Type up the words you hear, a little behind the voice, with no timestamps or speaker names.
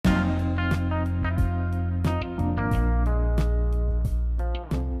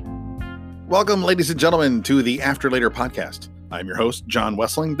Welcome, ladies and gentlemen, to the After Later podcast. I'm your host, John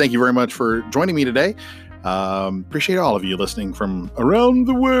Wessling. Thank you very much for joining me today. Appreciate all of you listening from around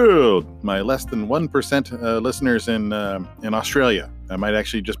the world. My less than 1% listeners in Australia. I might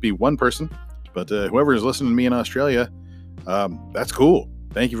actually just be one person, but whoever is listening to me in Australia, that's cool.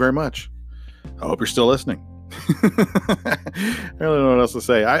 Thank you very much. I hope you're still listening. I don't know what else to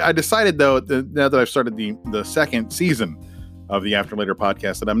say. I decided, though, now that I've started the second season of the After Later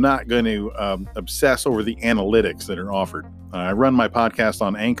podcast, that I'm not going to obsess over the analytics that are offered. I run my podcast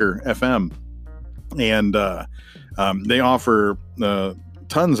on Anchor FM, and they offer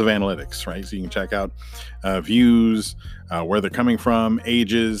tons of analytics, right? So you can check out views, where they're coming from,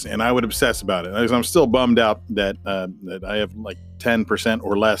 ages, and I would obsess about it. I'm still bummed out that I have like 10%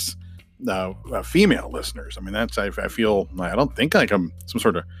 or less female listeners. I mean, I feel, I don't think like I'm some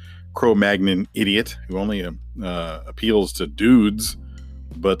sort of Cro-Magnon idiot who only appeals to dudes,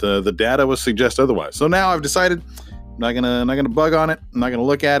 but the data would suggest otherwise. So now I've decided I'm not gonna bug on it. I'm not gonna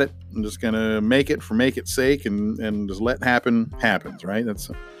look at it. I'm just gonna make it for make its sake, and just let happens. Right?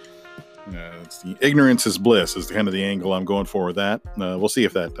 That's the ignorance is bliss is kind of the angle I'm going for with that. We'll see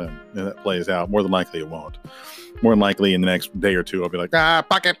if that plays out. More than likely it won't. More than likely in the next day or two I'll be like,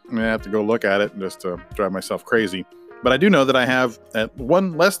 fuck it, and I have to go look at it just to drive myself crazy. But I do know that I have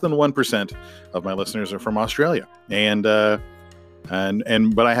less than 1% of my listeners are from Australia, but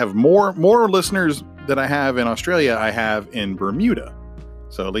I have more listeners that I have in Australia. I have in Bermuda,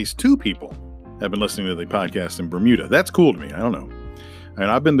 so at least 2 people have been listening to the podcast in Bermuda. That's cool to me. I don't know. I mean,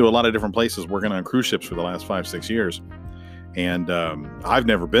 I've been to a lot of different places working on cruise ships for the last 5-6 years, and I've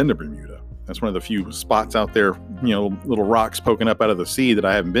never been to Bermuda. That's one of the few spots out there, little rocks poking up out of the sea that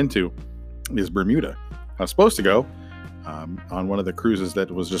I haven't been to, is Bermuda. I was supposed to go on one of the cruises that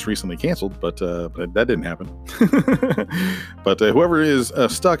was just recently canceled, but that didn't happen. But whoever is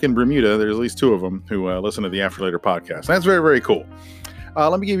stuck in Bermuda, there's at least 2 of them who listen to the After Later podcast. That's very, very cool.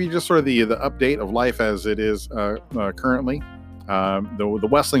 Let me give you just sort of the update of life as it is currently. The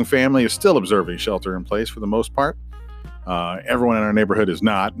Wessling family is still observing shelter in place for the most part. Everyone in our neighborhood is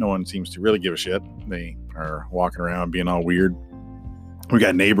not. No one seems to really give a shit. They are walking around being all weird. We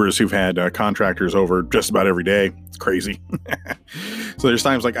got neighbors who've had contractors over just about every day. It's crazy. So there's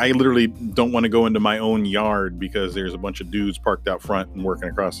times like I literally don't want to go into my own yard because there's a bunch of dudes parked out front and working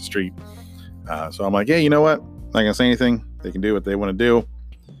across the street. So I'm like, hey, you know what? Not going to say anything. They can do what they want to do.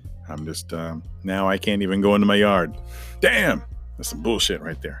 I'm just, now I can't even go into my yard. Damn. That's some bullshit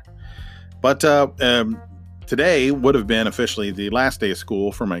right there. But today would have been officially the last day of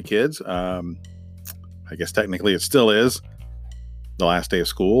school for my kids. I guess technically it still is the last day of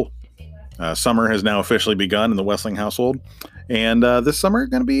school. Summer has now officially begun in the Wessling household, and this summer is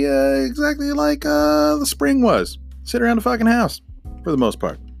going to be exactly like the spring was. Sit around the fucking house for the most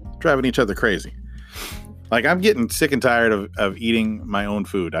part, driving each other crazy. Like, I'm getting sick and tired of eating my own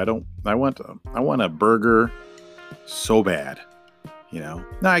food. I want a burger so bad. Now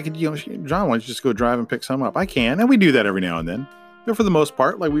I could, John, why don't you just go drive and pick some up? I can, and we do that every now and then. But for the most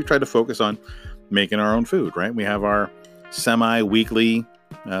part, like, we've tried to focus on making our own food, right? We have our semi-weekly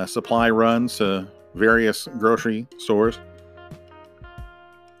supply runs to various grocery stores.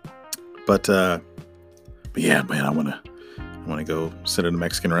 But yeah, man, I want to go sit at a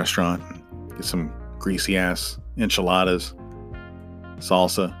Mexican restaurant and get some greasy ass enchiladas,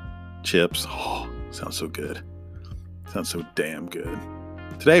 salsa, chips. Oh, sounds so good. Sounds so damn good.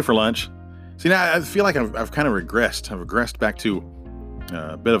 Today for lunch, see, now I feel like I've kind of regressed. I've regressed back to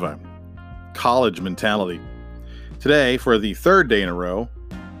a bit of a college mentality. Today, for the 3rd day in a row,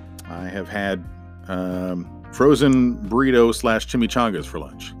 I have had frozen burrito / chimichangas for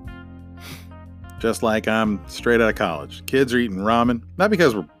lunch. Just like I'm straight out of college. Kids are eating ramen, not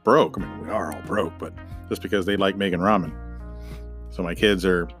because we're broke. I mean, we are all broke, but just because they like making ramen. So my kids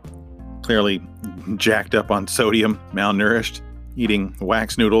are clearly jacked up on sodium, malnourished, eating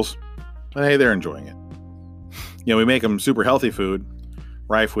wax noodles. But hey, they're enjoying it. We make them super healthy food,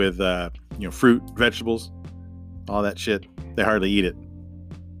 rife with fruit, vegetables, all that shit. They hardly eat it.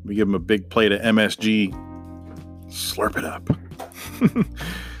 We give them a big plate of MSG, slurp it up.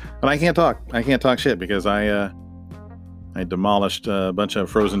 But I can't talk. I can't talk shit because I demolished a bunch of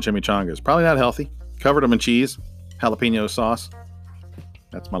frozen chimichangas. Probably not healthy. Covered them in cheese, jalapeno sauce.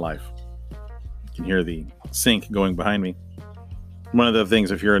 That's my life. You can hear the sink going behind me. One of the things,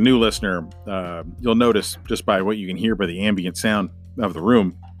 if you're a new listener, you'll notice just by what you can hear by the ambient sound of the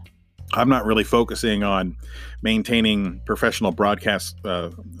room, I'm not really focusing on maintaining professional broadcast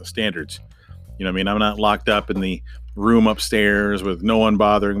standards. I'm not locked up in the room upstairs with no one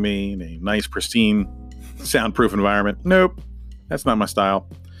bothering me in a nice, pristine, soundproof environment. Nope, that's not my style.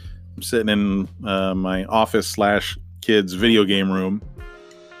 I'm sitting in my office / kids video game room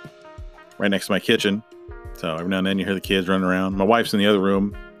right next to my kitchen. So every now and then you hear the kids running around. My wife's in the other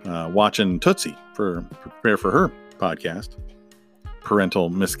room watching Tootsie prepare for her podcast, Parental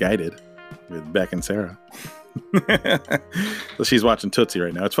Misguided, with Beck and Sarah. So she's watching Tootsie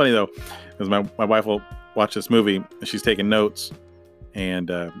right now. It's funny though, because my wife will watch this movie and she's taking notes,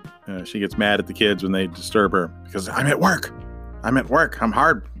 and she gets mad at the kids when they disturb her because I'm at work. I'm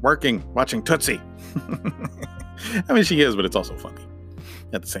hard working watching Tootsie. I mean, she is, but it's also funny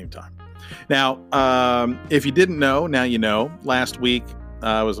at the same time. Now, if you didn't know, now you know. Last week,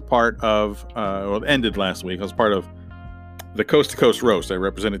 I was a part of, ended last week. I was part of the Coast to Coast Roast. I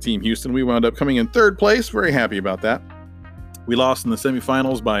represented Team Houston. We wound up coming in third place. Very happy about that. We lost in the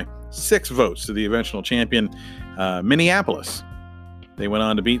semifinals by 6 votes to the eventual champion, Minneapolis. They went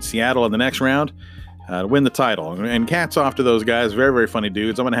on to beat Seattle in the next round to win the title. And hats off to those guys. Very, very funny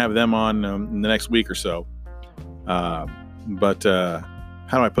dudes. I'm going to have them on in the next week or so. But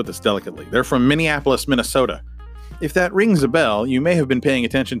how do I put this delicately? They're from Minneapolis, Minnesota. If that rings a bell, you may have been paying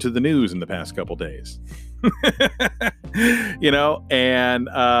attention to the news in the past couple days. And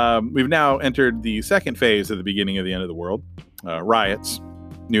we've now entered the second phase of the beginning of the end of the world. Riots.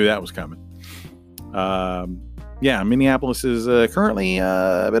 Knew that was coming. Minneapolis is currently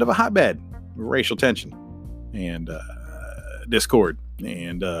a bit of a hotbed of racial tension and discord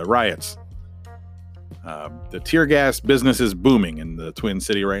and riots. The tear gas business is booming in the Twin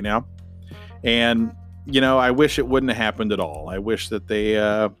City right now. And, I wish it wouldn't have happened at all. I wish that they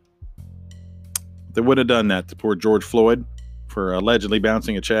would have done that to poor George Floyd for allegedly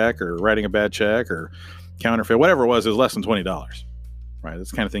bouncing a check or writing a bad check or counterfeit. Whatever it was less than $20. Right?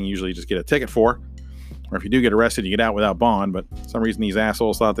 That's the kind of thing you usually just get a ticket for. Or if you do get arrested, you get out without bond. But for some reason, these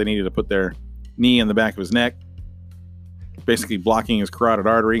assholes thought they needed to put their knee in the back of his neck, basically blocking his carotid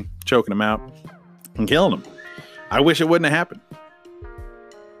artery, choking him out, and killing him. I wish it wouldn't have happened.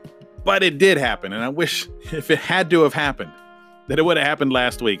 But it did happen. And I wish, if it had to have happened, that it would have happened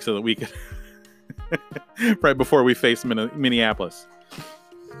last week so that we could, right before we faced Minneapolis.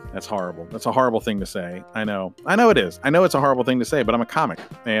 That's horrible. That's a horrible thing to say. I know it is. I know it's a horrible thing to say, but I'm a comic,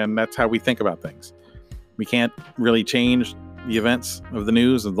 and that's how we think about things. We can't really change the events of the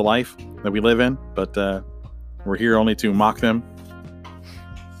news, of the life that we live in, but we're here only to mock them.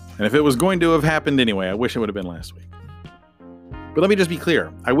 And if it was going to have happened anyway, I wish it would have been last week. But let me just be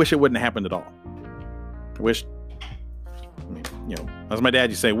clear. I wish it wouldn't have happened at all. I wish, as my dad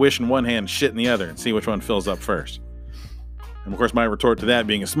used to say, wish in one hand, shit in the other, and see which one fills up first. And of course, my retort to that,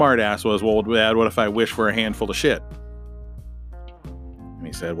 being a smart ass, was, well, Dad, what if I wish for a handful of shit? And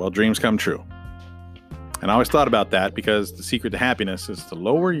he said, well, dreams come true. And I always thought about that because the secret to happiness is to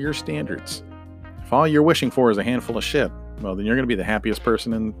lower your standards. If all you're wishing for is a handful of shit, well, then you're going to be the happiest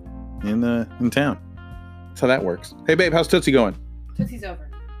person in town. That's how that works. Hey, babe, how's Tootsie going? Tootsie's over.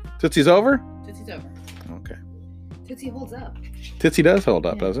 Tootsie's over? Tootsie's over. Okay. Tootsie holds up. Tootsie does hold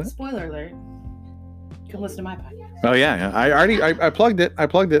up, doesn't it? Spoiler alert. You can listen to my podcast. Oh, yeah. I plugged it. I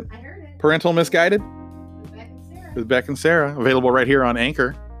heard it. Parental Misguided? With Beck and Sarah. Available right here on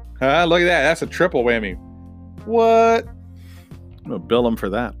Anchor. Look at that. That's a triple whammy. What? I'm going to bill them for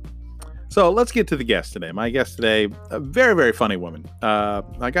that. So let's get to the guest today. My guest today, a very, very funny woman.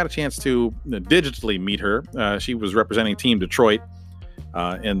 I got a chance to digitally meet her. She was representing Team Detroit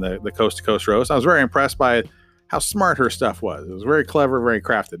in the Coast to Coast Roast. I was very impressed by how smart her stuff was. It was very clever, very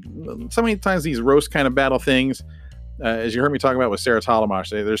crafted. So many times these roast kind of battle things, as you heard me talk about with Sarah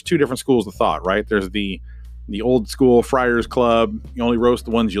Talamash, there's 2 different schools of thought, right? There's the old school Friars Club. You only roast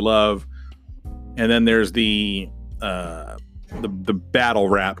the ones you love. And then there's the battle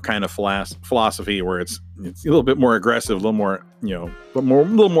rap kind of philosophy where it's a little bit more aggressive, a little more, but a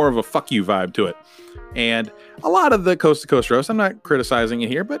little more of a fuck you vibe to it. And a lot of the Coast to Coast Roast, I'm not criticizing it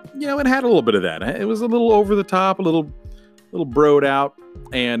here, but it had a little bit of that. It was a little over the top, a little broed out,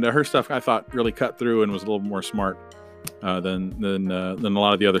 and her stuff I thought really cut through and was a little more smart than a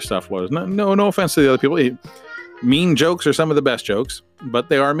lot of the other stuff was. No offense to the other people. Mean jokes are some of the best jokes, but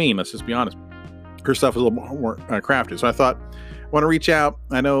they are mean. Let's just be honest. Her stuff is a little more crafted. So I thought, I want to reach out.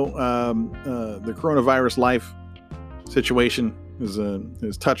 I know the coronavirus life situation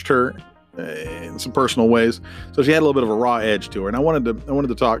has touched her in some personal ways. So she had a little bit of a raw edge to her, and I wanted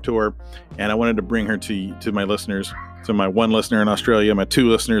to talk to her, and I wanted to bring her to my listeners, to my 1 listener in Australia, my 2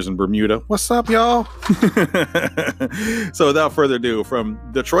 listeners in Bermuda. What's up, y'all? So without further ado, from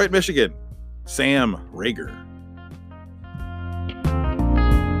Detroit, Michigan, Sam Rager.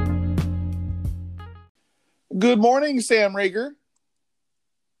 Good morning, Sam Rager.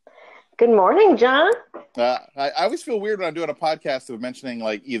 Good morning, John. I always feel weird when I'm doing a podcast of mentioning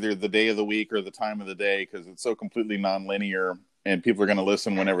like either the day of the week or the time of the day because it's so completely non-linear and people are going to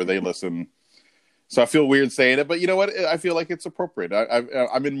listen whenever they listen. So I feel weird saying it, but you know what? I feel like it's appropriate.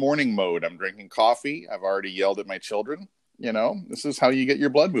 I'm in morning mode. I'm drinking coffee. I've already yelled at my children. You know, this is how you get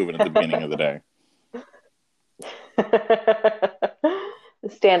your blood moving at the beginning of the day.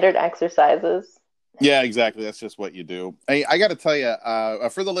 Standard exercises. Yeah, exactly. That's just what you do. I got to tell you,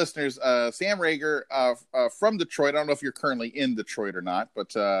 for the listeners, Sam Rager from Detroit. I don't know if you're currently in Detroit or not,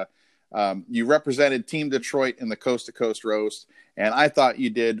 but you represented Team Detroit in the Coast to Coast roast, and I thought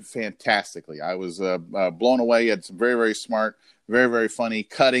you did fantastically. I was blown away. You had some very, very smart, very, very funny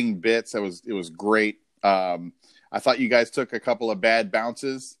cutting bits. It was great. I thought you guys took a couple of bad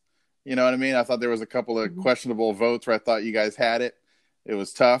bounces. You know what I mean? I thought there was a couple of questionable votes where I thought you guys had it. It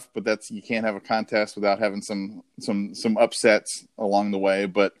was tough, but you can't have a contest without having some upsets along the way.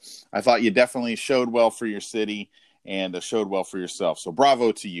 But I thought you definitely showed well for your city and showed well for yourself. So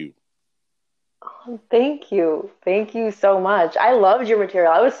bravo to you. Oh, thank you. Thank you so much. I loved your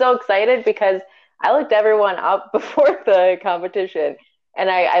material. I was so excited because I looked everyone up before the competition,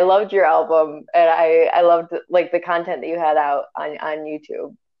 and I loved your album, and I loved like the content that you had out on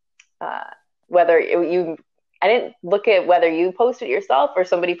YouTube. I didn't look at whether you posted it yourself or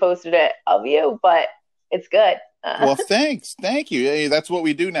somebody posted it of you, but it's good. Well, thanks. Thank you. Hey, that's what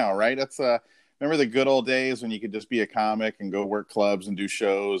we do now, right? That's remember the good old days when you could just be a comic and go work clubs and do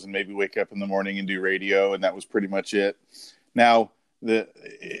shows and maybe wake up in the morning and do radio, and that was pretty much it. Now,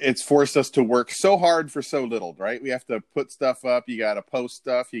 it's forced us to work so hard for so little, right? We have to put stuff up. You got to post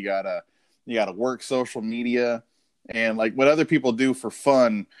stuff. You got to work social media. And like what other people do for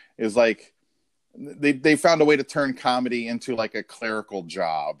fun is like, they found a way to turn comedy into like a clerical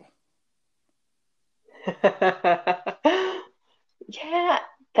job. Yeah,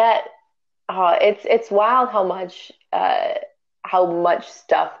 that it's wild how much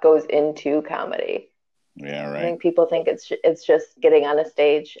stuff goes into comedy. Yeah, right. I think people think it's just getting on a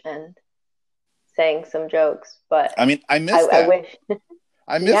stage and saying some jokes, but I mean, I miss that. I wish.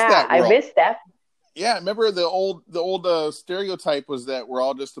 I miss that world. I miss that. Yeah, remember the old stereotype was that we're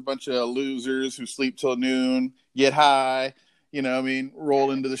all just a bunch of losers who sleep till noon, get high, you know what I mean,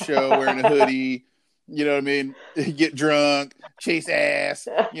 roll into the show wearing a hoodie, you know what I mean, get drunk, chase ass,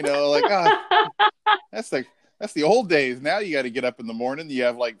 you know, like that's the old days. Now you got to get up in the morning. You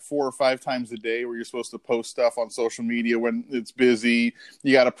have like 4 or 5 times a day where you're supposed to post stuff on social media when it's busy.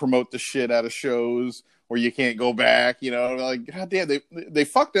 You got to promote the shit out of shows where you can't go back, you know, like, God damn, they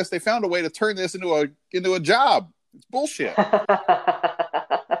fucked us. They found a way to turn this into a job. It's bullshit.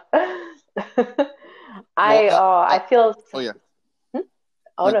 I feel. Oh yeah.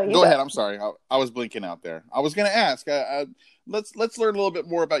 Oh no, you go ahead. I'm sorry. I was blinking out there. I was going to ask. Let's learn a little bit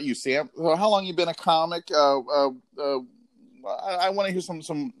more about you, Sam. How long you been a comic? I want to hear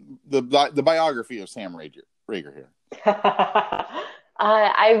the biography of Sam Rager here.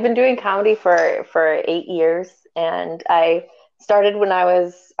 I've been doing comedy for 8 years, and I started when I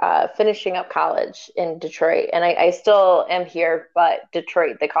was finishing up college in Detroit, and I still am here, but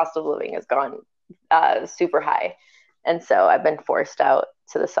Detroit, the cost of living has gone super high, and so I've been forced out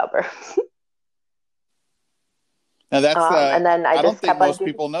to the suburbs. Now that's and then I don't think most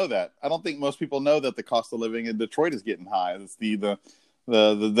people know that. I don't think most people know that the cost of living in Detroit is getting high. It's the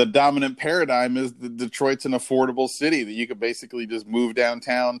dominant paradigm is that Detroit's an affordable city that you could basically just move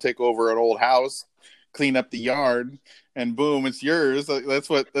downtown, take over an old house, clean up the yard, and boom, it's yours. That's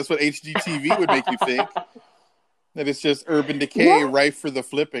what HGTV would make you think. That it's just urban decay, rife for the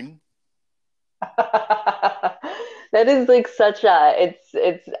flipping. That is like such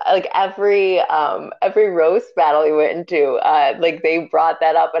it's like every roast battle we went into, like they brought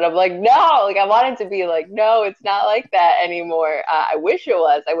that up, and I'm like, no, like I wanted to be like, no, it's not like that anymore. I wish it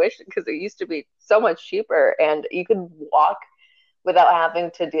was. I wish, because it used to be so much cheaper, and you could walk without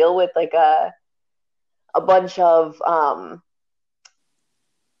having to deal with like a bunch of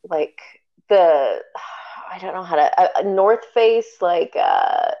like I don't know how to a North Face, like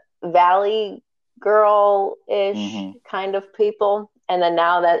Valley girl-ish kind of people, and then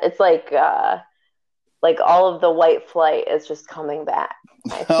now that it's like all of the white flight is just coming back.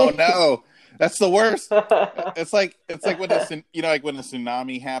 Oh no, that's the worst. It's like when when a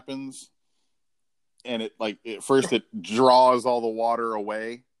tsunami happens, and it like at first it draws all the water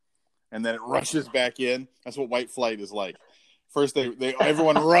away, and then it rushes back in. That's what white flight is like. First,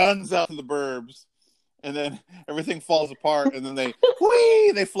 everyone runs out to the burbs, and then everything falls apart, and then they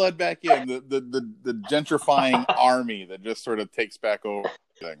flood back in. The gentrifying army that just sort of takes back over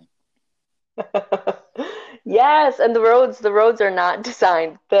everything. Yes, and the roads are not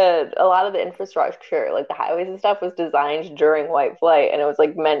designed. A lot of the infrastructure, like the highways and stuff, was designed during white flight, and it was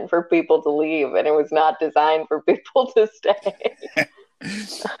like meant for people to leave, and it was not designed for people to stay.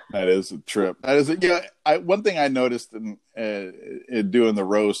 That is a trip. That is, one thing I noticed in doing the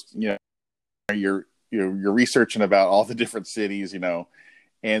roast, you're researching about all the different cities, and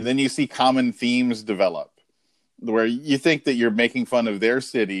then you see common themes develop where you think that you're making fun of their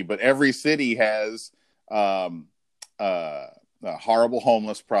city, but every city has a horrible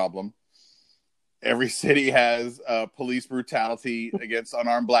homeless problem. Every city has police brutality against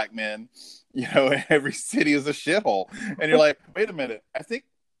unarmed black men. Every city is a shithole, and you're like, wait a minute. I think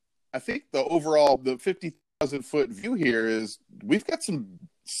the 50,000-foot view here is we've got some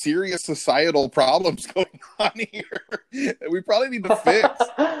serious societal problems going on here that we probably need to fix.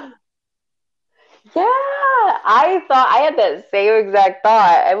 Yeah, I thought I had that same exact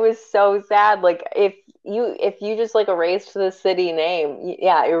thought. It was so sad. Like if you just like erased the city name,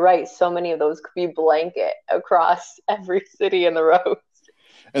 yeah, you're right. So many of those could be blanket across every city in the road.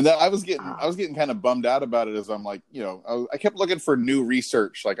 And then I was getting kind of bummed out about it as I'm like, I kept looking for new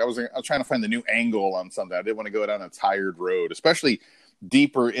research. Like I was trying to find the new angle on something. I didn't want to go down a tired road, especially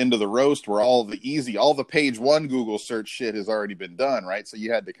deeper into the roast where all the page one Google search shit has already been done, right? So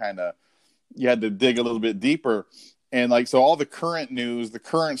you had to dig a little bit deeper, and like so all the current news, the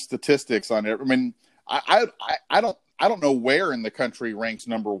current statistics on it. I mean, I don't know where in the country ranks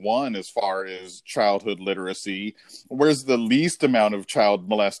number one as far as childhood literacy. Where's the least amount of child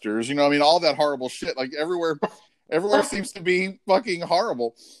molesters? I mean, all that horrible shit. Like everywhere seems to be fucking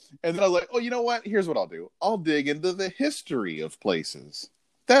horrible. And then I was like, oh, you know what? Here's what I'll do. I'll dig into the history of places.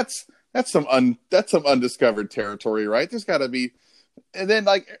 That's some undiscovered territory, right? There's got to be. And then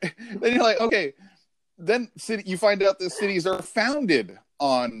then you're like, okay. Then you find out that cities are founded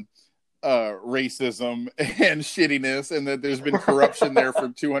on racism and shittiness, and that there's been corruption there for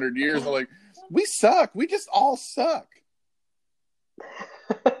 200 years. I'm like, we suck. We just all suck.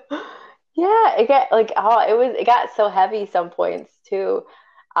 Yeah, it got so heavy some points too.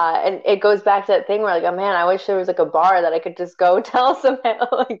 And it goes back to that thing where like, oh man, I wish there was like a bar that I could just go tell some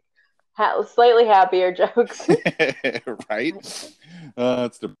like slightly happier jokes. Right?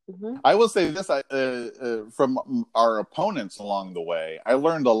 I will say this: from our opponents along the way, I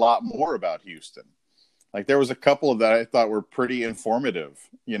learned a lot more about Houston. Like there was a couple that I thought were pretty informative.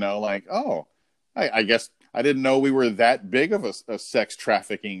 Like, oh, I guess I didn't know we were that big of a sex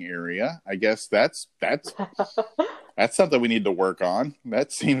trafficking area. I guess that's something we need to work on.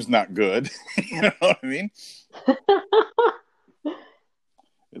 That seems not good. You know what I mean?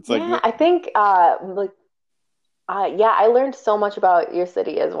 It's like, yeah, I think yeah, I learned so much about your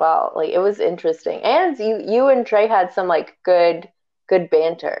city as well. Like it was interesting, and you and Trey had some like good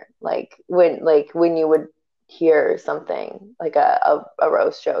banter. Like when you would hear something like a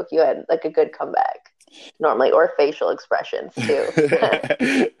roast joke, you had like a good comeback normally, or facial expressions too.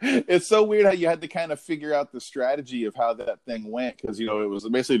 It's so weird how you had to kind of figure out the strategy of how that thing went, because it was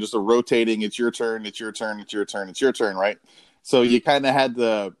basically just a rotating. It's your turn. It's your turn. It's your turn. It's your turn. Right. So you kind of had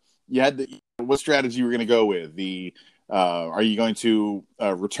what strategy you were going to go with. Are you going to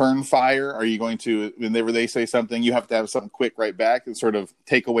return fire? Are you going to, whenever they say something, you have to have something quick right back and sort of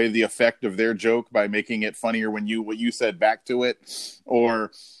take away the effect of their joke by making it funnier when what you said back to it?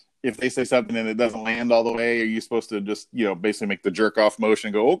 Or if they say something and it doesn't land all the way, are you supposed to just, basically make the jerk off motion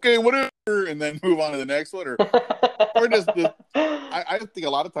and go, okay, whatever, and then move on to the next one? Or just I think a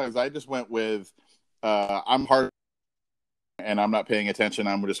lot of times I just went with, I'm hard and I'm not paying attention.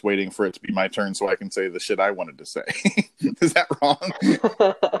 I'm just waiting for it to be my turn so I can say the shit I wanted to say. Is that wrong?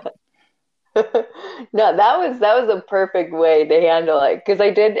 No, that was a perfect way to handle it, because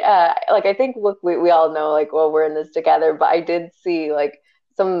I did I think, look, we all know like, well, we're in this together, but I did see like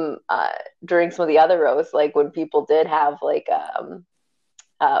some during some of the other roasts, like when people did have like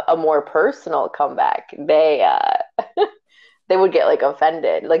a more personal comeback, they they would get like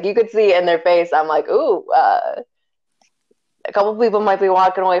offended. Like you could see in their face, I'm like, ooh, a couple people might be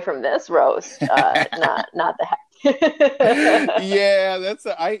walking away from this roast. Not that. Yeah,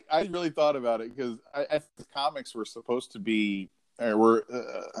 I really thought about it, because I think comics were supposed to be,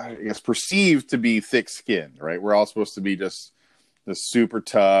 I guess, perceived to be thick-skinned, right? We're all supposed to be just super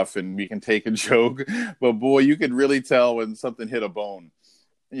tough, and we can take a joke, but boy, you could really tell when something hit a bone.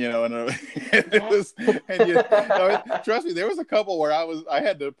 And it was, trust me, there was a couple where I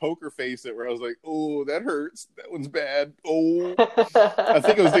had to poker face it, where I was like, oh, that hurts. That one's bad. Oh, I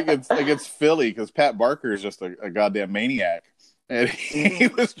think it was against Philly, because Pat Barker is just a goddamn maniac. and he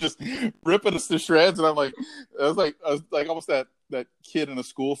was just ripping us to shreds. And I was like almost that kid in a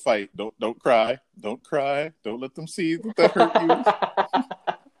school fight. Don't cry, don't cry, don't let them see that hurt you.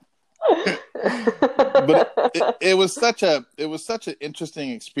 But it was such an interesting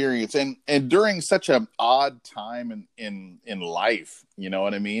experience, and during such an odd time in life. You know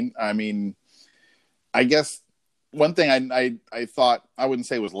what I mean? I mean, I guess one thing I thought, I wouldn't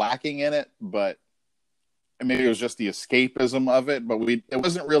say was lacking in it, but maybe it was just the escapism of it. But it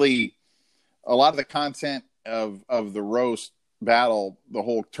wasn't really a lot of the content of the roast battle, the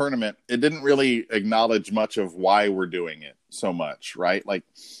whole tournament. It didn't really acknowledge much of why we're doing it so much, right? Like,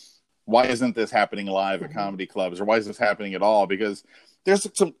 why isn't this happening live at comedy clubs, or why is this happening at all? Because there's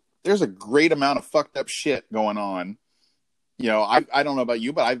a great amount of fucked up shit going on. You know, I don't know about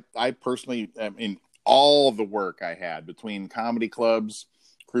you, but I personally, I mean, all the work I had between comedy clubs,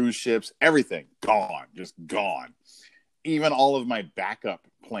 cruise ships, everything gone, just gone. Even all of my backup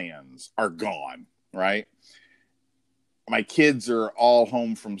plans are gone, right? My kids are all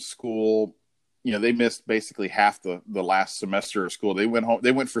home from school. You know, they missed basically half the last semester of school. They went home,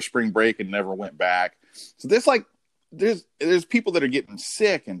 they went for spring break and never went back. So there's people that are getting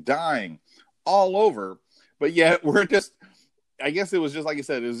sick and dying all over, but yet we're just, I guess it was just like I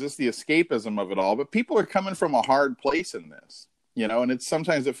said, it was just the escapism of it all. But people are coming from a hard place in this, you know, and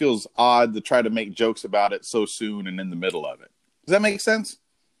sometimes it feels odd to try to make jokes about it so soon and in the middle of it. Does that make sense?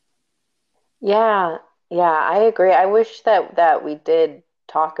 Yeah, yeah, I agree. I wish that we did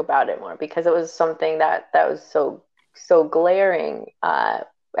talk about it more, because it was something that was so glaring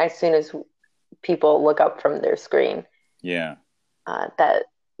as soon as people look up from their screen. Yeah. That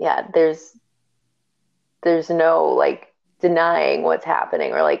yeah, there's no like denying what's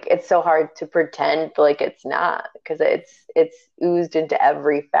happening, or like it's so hard to pretend like it's not, because it's oozed into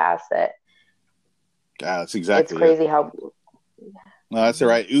every facet. Yeah, that's exactly It's crazy it. how. No, that's all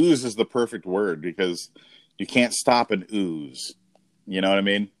right. Ooze is the perfect word, because you can't stop an ooze. You know what I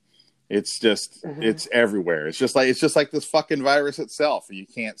mean? It's just, it's everywhere. It's just like this fucking virus itself. You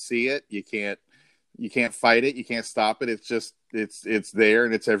can't see it. You can't fight it. You can't stop it. It's just, it's there,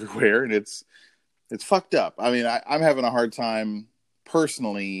 and it's everywhere, and it's fucked up. I mean, I'm having a hard time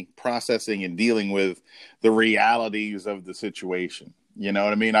personally processing and dealing with the realities of the situation. You know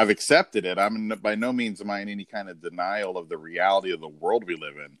what I mean? I've accepted it. By no means am I in any kind of denial of the reality of the world we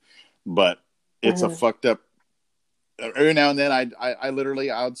live in, but it's a fucked up. Every now and then, I literally,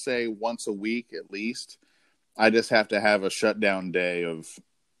 I would say once a week at least, I just have to have a shutdown day of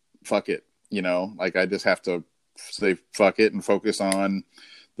fuck it. You know, like I just have to say fuck it and focus on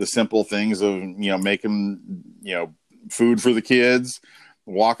the simple things of, you know, making, you know, food for the kids,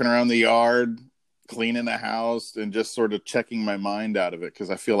 walking around the yard, cleaning the house, and just sort of checking my mind out of it, because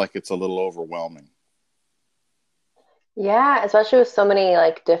I feel like it's a little overwhelming. Yeah, especially with so many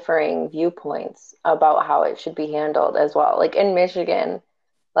like differing viewpoints about how it should be handled as well. Like in Michigan,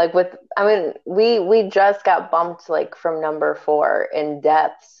 like with, I mean, we just got bumped like from number 4 in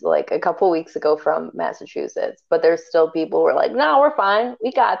deaths like a couple weeks ago from Massachusetts, but there's still people who are like, no, we're fine,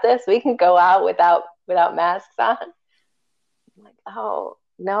 we got this, we can go out without masks on. I'm like, oh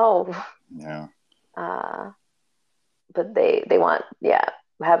no. Yeah. But they want, yeah,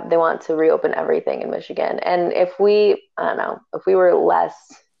 they want to reopen everything in Michigan. And if we, I don't know, if we were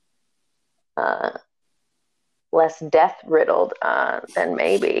uh, less death riddled, then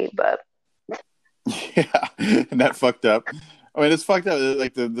maybe. But Yeah, and that fucked up. I mean, it's fucked up.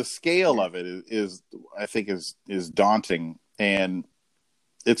 Like the scale of it is I think is daunting, and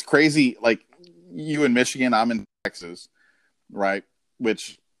it's crazy. Like you in Michigan, I'm in Texas, right?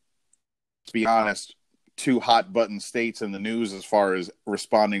 Which, to be honest, 2 hot button states in the news as far as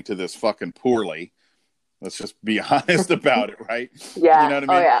responding to this fucking poorly. Let's just be honest about it, right? yeah, You know what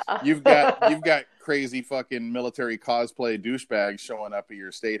I mean? oh yeah, You've got crazy fucking military cosplay douchebags showing up at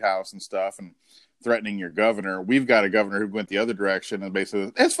your state house and stuff and threatening your governor. We've got a governor who went the other direction and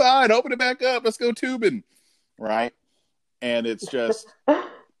basically, it's fine, open it back up, let's go tubing, right? And it's just,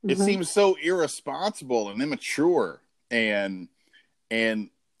 it seems so irresponsible and immature, and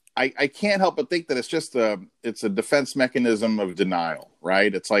I can't help but think that it's a defense mechanism of denial,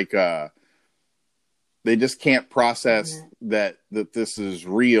 right? It's like they just can't process that this is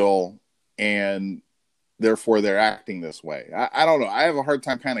real, and therefore they're acting this way. I don't know. I have a hard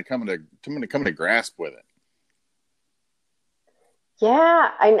time kind of coming to grasp with it.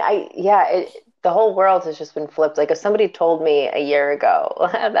 yeah. The whole world has just been flipped. Like if somebody told me a year ago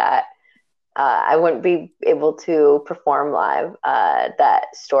that I wouldn't be able to perform live, that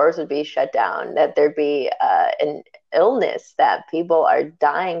stores would be shut down, that there'd be an illness that people are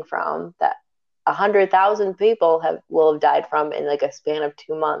dying from, that 100,000 people will have died from in like a span of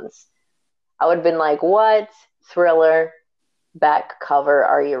 2 months. I would have been like, what thriller back cover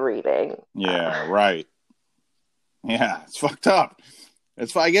are you reading? Yeah, right. Yeah, it's fucked up.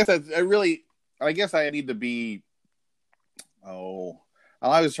 I guess I need to be. I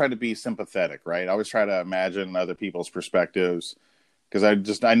always try to be sympathetic, right? I always try to imagine other people's perspectives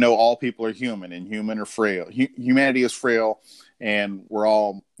because I know all people are human and human are frail. Humanity is frail, and we're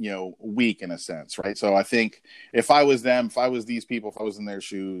all weak in a sense, right? So I think if I was them, if I was these people, if I was in their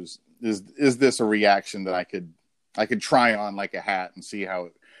shoes, is this a reaction that I could try on like a hat and see how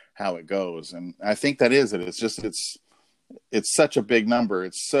it goes? And I think that is it. It's such a big number.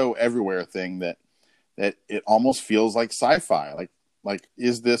 It's so everywhere thing that it almost feels like sci-fi. Like,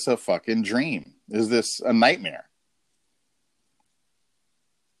 is this a fucking dream? Is this a nightmare?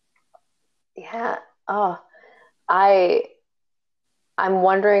 Yeah. Oh, I'm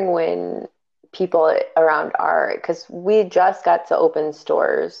wondering when people around because we just got to open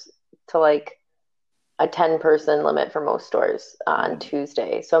stores to like a 10-person limit for most stores on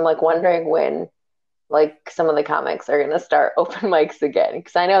Tuesday. So I'm like wondering when like some of the comics are going to start open mics again.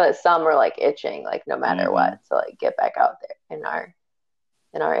 Because I know that some are like itching, like no matter what, to like get back out there in our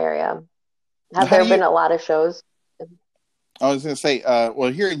area. Have there been a lot of shows? I was going to say,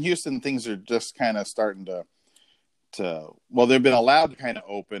 well, here in Houston, things are just kind of starting well, they've been allowed to kind of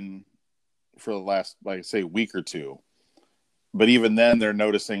open for the last, like say, week or two. But even then, they're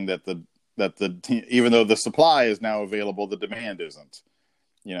noticing that even though the supply is now available, the demand isn't.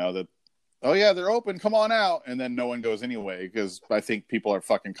 Oh yeah, they're open, come on out, and then no one goes anyway because I think people are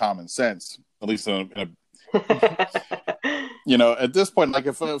fucking common sense, at least at this point. Like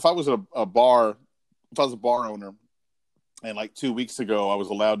if I was a bar, if I was a bar owner, and like 2 weeks ago I was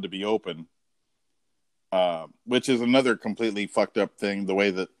allowed to be open, which is another completely fucked up thing. The way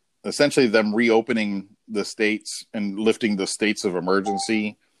that essentially them reopening the states and lifting the states of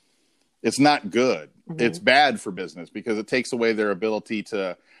emergency, it's not good. Mm-hmm. It's bad for business because it takes away their ability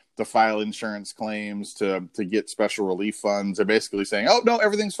to file insurance claims, to get special relief funds. They're basically saying, oh no,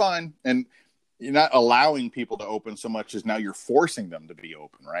 everything's fine. And you're not allowing people to open so much as now you're forcing them to be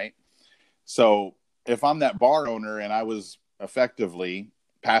open. Right. So if I'm that bar owner and I was effectively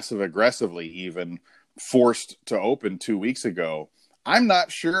passive aggressively even forced to open 2 weeks ago, I'm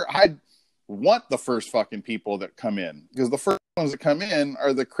not sure I'd want the first fucking people that come in, because the first ones that come in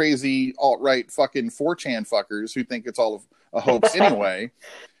are the crazy alt-right fucking 4chan fuckers who think it's all a hoax anyway.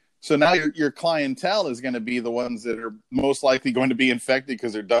 So now your clientele is going to be the ones that are most likely going to be infected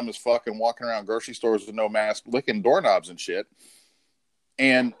because they're dumb as fuck and walking around grocery stores with no mask, licking doorknobs and shit.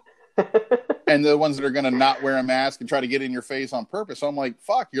 And the ones that are going to not wear a mask and try to get in your face on purpose. So I'm like,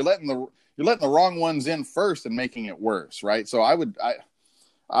 fuck, you're letting the wrong ones in first and making it worse, right? So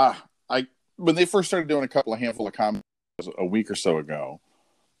when they first started doing a handful of comics a week or so ago.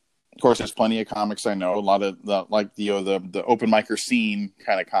 Of course, there's plenty of comics I know. A lot of the open micer scene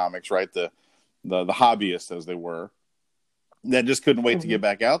kind of comics, right? The hobbyists, as they were, that just couldn't wait to get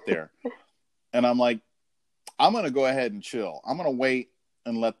back out there. And I'm like, I'm going to go ahead and chill. I'm going to wait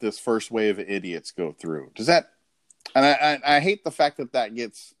and let this first wave of idiots go through. Does that? And I hate the fact that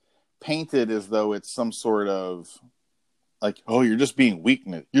gets painted as though it's some sort of like, oh, you're just being weak.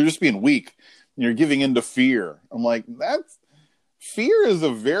 You're just being weak. You're giving into fear. I'm like, fear is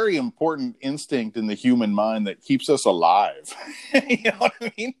a very important instinct in the human mind that keeps us alive. You know what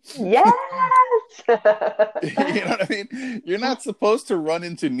I mean? Yes. You know what I mean? You're not supposed to run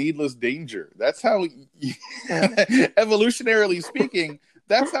into needless danger. That's how, evolutionarily speaking,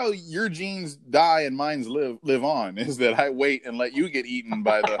 that's how your genes die and mine live on, is that I wait and let you get eaten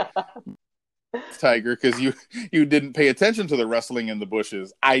by the tiger because you didn't pay attention to the rustling in the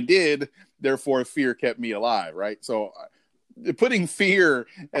bushes. I did, therefore fear kept me alive, right? So putting fear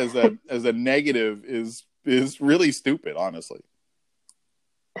as a negative is really stupid, honestly.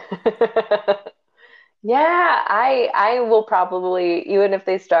 Yeah, I will probably, even if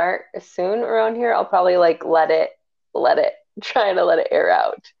they start soon around here, I'll probably like let it try to let it air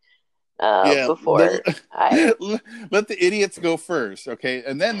out before let the idiots go first, okay?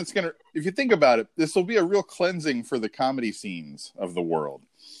 And then it's gonna, if you think about it, this will be a real cleansing for the comedy scenes of the world.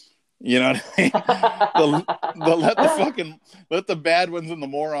 You know what I mean? They'll let the bad ones and the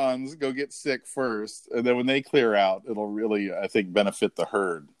morons go get sick first, and then when they clear out, it'll really, I think, benefit the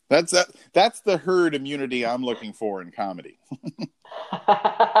herd. That's the herd immunity I'm looking for in comedy.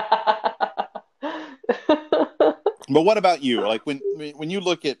 But what about you? Like when you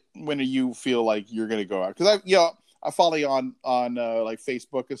look at, when do you feel like you're going to go out? Because I follow you on like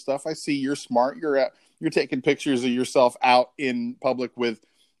Facebook and stuff. I see you're smart. You're taking pictures of yourself out in public with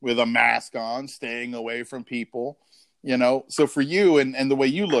with a mask on, staying away from people. So for you and the way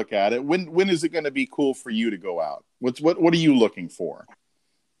you look at it, when is it going to be cool for you to go out? What are you looking for?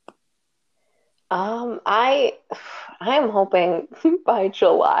 I am hoping by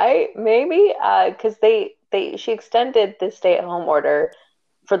July, maybe, because she extended the stay-at-home order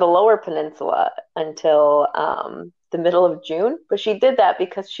for the Lower Peninsula until the middle of June. But she did that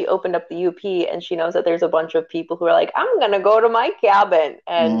because she opened up the UP and she knows that there's a bunch of people who are like, I'm gonna go to my cabin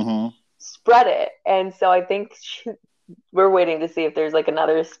and spread it. And so I think we're waiting to see if there's like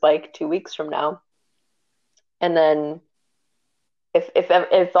another spike 2 weeks from now. And then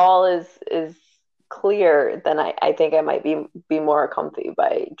if all is clear, then I think I might be more comfy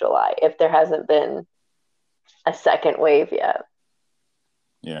by July if there hasn't been a second wave yet.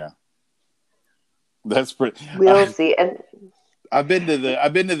 Yeah, that's pretty. We'll see. And I've been to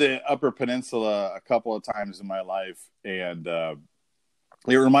the Upper Peninsula a couple of times in my life, and it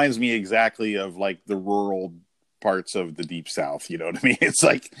reminds me exactly of like the rural parts of the Deep South. You know what I mean? It's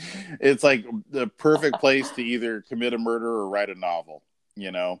like the perfect place to either commit a murder or write a novel.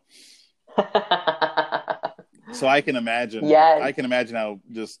 So I can imagine. Yes. I can imagine how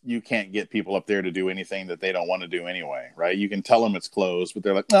just you can't get people up there to do anything that they don't want to do anyway, right? You can tell them it's closed, but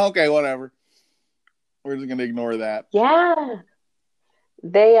they're like, oh, okay, whatever. We're just going to ignore that. Yeah.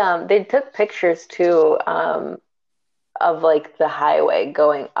 They took pictures too of like the highway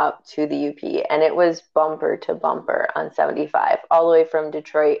going up to the UP, and it was bumper to bumper on 75 all the way from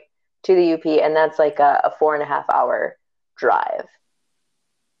Detroit to the UP, and that's like a 4.5 hour drive.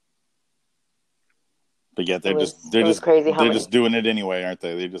 But yet they're just crazy they're just doing it anyway, aren't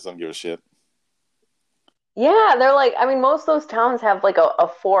they? They just don't give a shit. Yeah, they're like, I mean, most of those towns have like a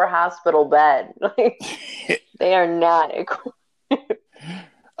 4 hospital bed. Like, they are not.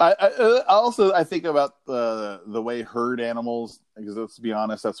 I think about the way herd animals, because let's be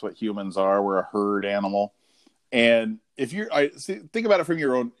honest, that's what humans are. We're a herd animal. And if think about it from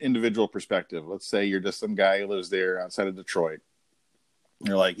your own individual perspective. Let's say you're just some guy who lives there outside of Detroit.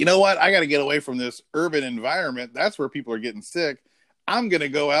 You're like, you know what? I got to get away from this urban environment. That's where people are getting sick. I'm going to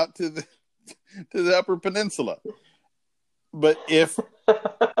go out to the Upper Peninsula. But if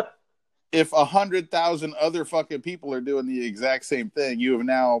 100,000 other fucking people are doing the exact same thing, you have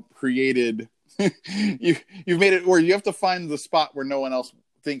now created you've made it where you have to find the spot where no one else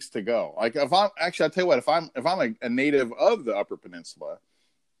thinks to go. Like I'll tell you what, if I'm a native of the Upper Peninsula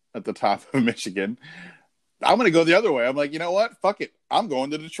at the top of Michigan, I'm going to go the other way. I'm like, you know what? Fuck it. I'm going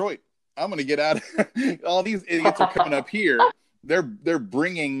to Detroit. I'm going to get out. All these idiots are coming up here. They're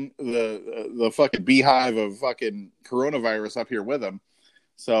bringing the fucking beehive of fucking coronavirus up here with them.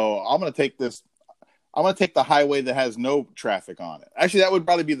 So I'm going to take this. I'm going to take the highway that has no traffic on it. Actually, that would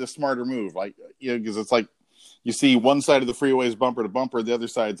probably be the smarter move. Like, because it's like you see one side of the freeway is bumper to bumper, the other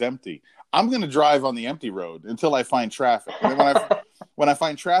side's empty. I'm going to drive on the empty road until I find traffic. And then when I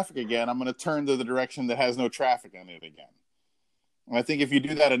find traffic again, I'm going to turn to the direction that has no traffic on it again. And I think if you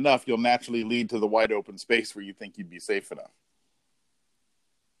do that enough, you'll naturally lead to the wide open space where you think you'd be safe enough.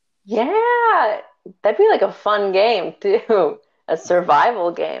 Yeah, that'd be like a fun game too, a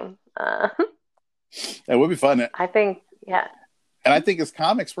survival game. It would be fun. I think, yeah. And I think as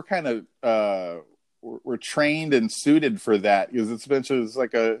comics, we're kind of we're trained and suited for that because it's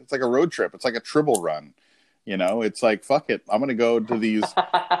like a road trip. It's like a Tribble run. It's like, fuck it. I'm going to go to these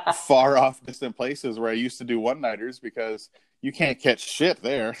far off distant places where I used to do one-nighters because you can't catch shit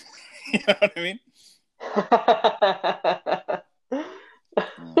there. You know what I mean?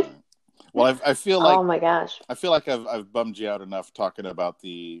 Well, I feel like, oh my gosh, I feel like I've bummed you out enough talking about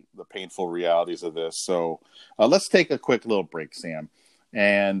the painful realities of this. So let's take a quick little break, Sam.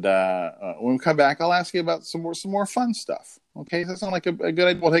 And when we come back, I'll ask you about some more fun stuff. Okay, that sounds like a good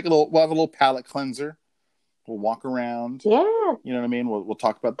idea. We'll have a little palate cleanser. We'll walk around. Yeah. You know what I mean? We'll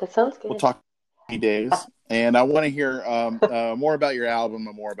talk about that. Sounds good. We'll talk days, and I want to hear more about your album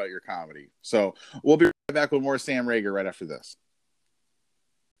and more about your comedy. So we'll be right back with more Sam Rager right after this.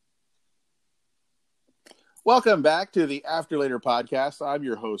 Welcome back to the After Later podcast. I'm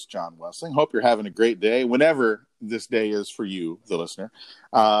your host, John Wessling. Hope you're having a great day, whenever this day is for you, the listener.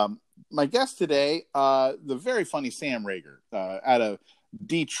 My guest today, the very funny Sam Rager, out of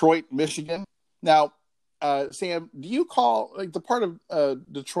Detroit, Michigan. Now, Sam, do you call, like, the part of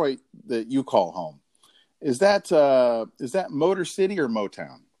Detroit that you call home? Is that Motor City or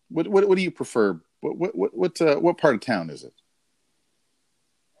Motown? What do you prefer? What part of town is it?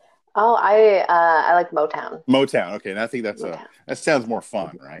 Oh, I like Motown. Motown. Okay, and I think that sounds more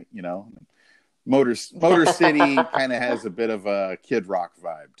fun, right? Motor City kind of has a bit of a Kid Rock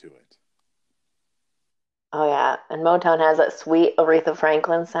vibe to it. Oh yeah, and Motown has that sweet Aretha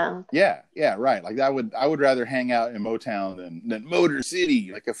Franklin sound. Yeah, yeah, right. Like I would rather hang out in Motown than Motor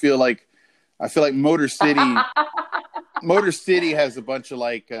City. Like I feel like Motor City has a bunch of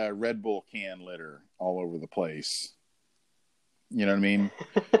like Red Bull can litter all over the place. You know what I mean?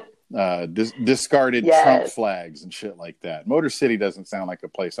 Discarded Trump Yes. flags and shit like that. Motor City doesn't sound like a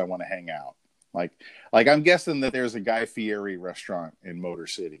place I want to hang out. Like, like I'm guessing that there's a Guy Fieri restaurant in Motor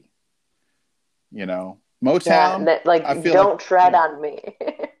City. You know, Yeah, Motown. that I like feel like don't tread on me.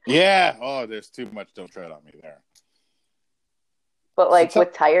 yeah. Oh, there's too much. Don't tread on me there. But So like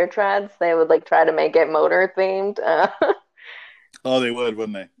with tire treads, they would like try to make it motor themed. oh, they would,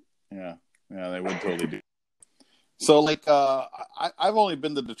 wouldn't they? Yeah, yeah, they would totally do. So, like, I've only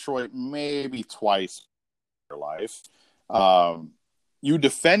been to Detroit maybe twice in my life. Um, you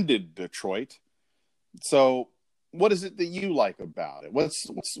defended Detroit, so what is it that you like about it? What's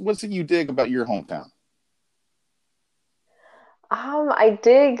it you dig about your hometown? I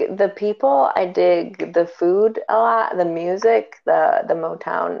dig the people. I dig the food a lot, the music, the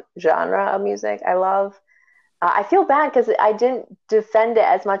Motown genre of music. I love. I feel bad because I didn't defend it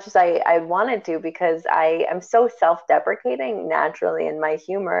as much as I wanted to because I am so self-deprecating naturally in my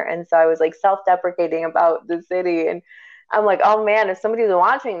humor, and so I was like self-deprecating about the city, and I'm like, oh man, if somebody was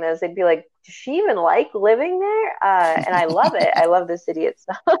watching this, they'd be like, does she even like living there? And I love it. I love the city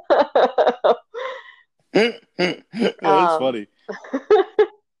itself. That's um, funny.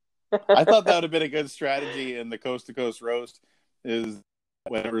 I thought that would have been a good strategy in the coast to coast roast. Is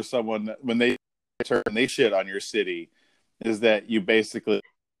whenever someone when they turn they shit on your city, is that you basically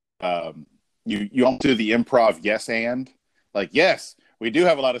you don't do the improv yes and like yes we do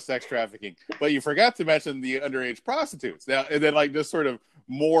have a lot of sex trafficking, but you forgot to mention the underage prostitutes now, and then like just sort of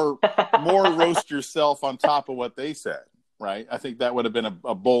more roast yourself on top of what they said. Right? I think that would have been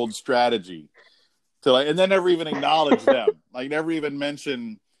a bold strategy to like, and then never even acknowledge them, like never even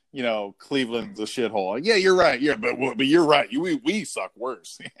mention. You know, Cleveland's a shithole. Like, yeah, you're right. Yeah, but you're right. We suck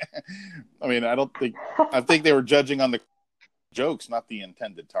worse. I mean, I think they were judging on the jokes, not the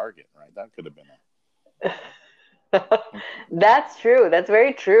intended target, right? That could have been That's true. That's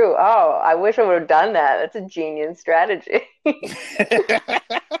very true. Oh, I wish I would have done that. That's a genius strategy. it.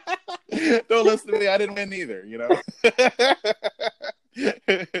 Don't listen to me. I didn't win either, you know?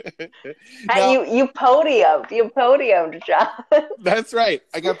 Hey, Now, you podiumed, John. that's right.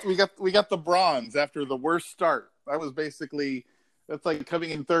 We got the bronze after the worst start. That was basically that's like coming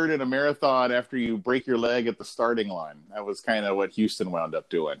in third in a marathon after you break your leg at the starting line. That was kind of what Houston wound up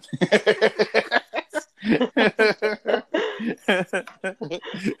doing.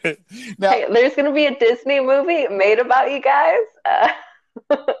 Now, Hey, there's gonna be a Disney movie made about you guys.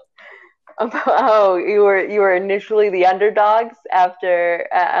 About how you were initially the underdogs after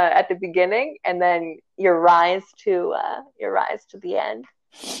at the beginning, and then your rise to the end.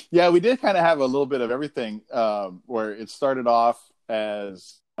 yeah, we did kind of have a little bit of everything where it started off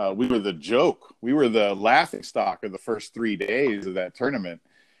as we were the joke. We were the laughing stock of the first 3 days of that tournament.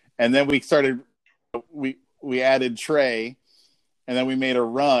 And then we added Trey, and then we made a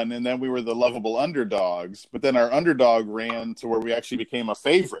run, and then we were the lovable underdogs. But then our underdog ran to where we actually became a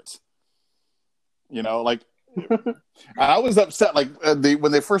favorite. You know, like I was upset. Like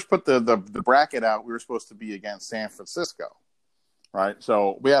when they first put the bracket out, we were supposed to be against San Francisco, right?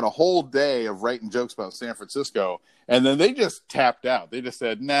 So we had a whole day of writing jokes about San Francisco, and then they just tapped out. They just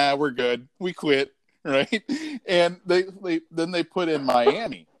said, "Nah, we're good. We quit." Right? And they put in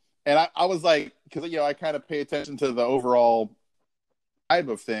Miami, and I was like, because I kind of pay attention to the overall vibe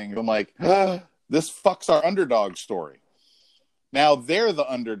of things. I'm like, this fucks our underdog story. Now they're the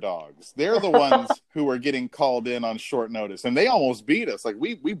underdogs. They're the ones who are getting called in on short notice, and they almost beat us. Like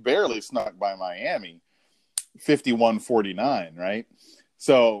we barely snuck by Miami, 51-49, right?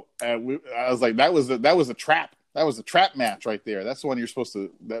 So I was like, that was a trap. That was a trap match right there. That's the one you're supposed to.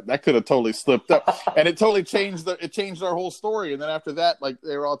 That could have totally slipped up, and it totally changed our whole story. And then after that, like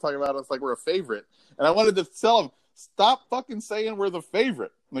they were all talking about us like we're a favorite, and I wanted to tell them, stop fucking saying we're the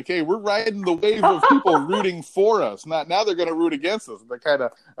favorite. Like, hey, we're riding the wave of people rooting for us. Not now they're going to root against us. But I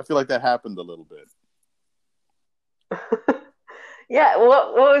feel like that happened a little bit. Yeah,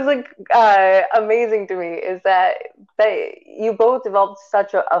 what was like amazing to me is that you both developed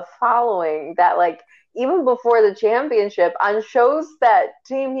such a following that like even before the championship on shows that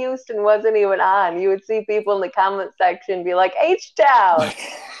Team Houston wasn't even on, you would see people in the comment section be like H Town,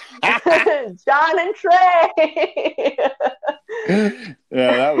 John and Trey.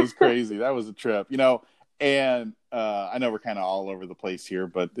 Yeah, that was crazy. That was a trip, and I know we're kind of all over the place here,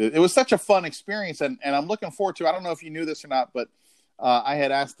 but it was such a fun experience, and I'm looking forward to. I don't know if you knew this or not, but I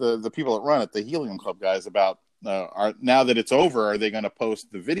had asked the people that run it, the Helium Club guys, about now that it's over, are they going to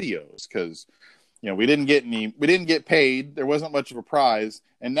post the videos? Because we didn't get paid. There wasn't much of a prize,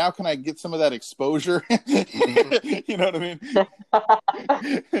 and now can I get some of that exposure? You know what I mean?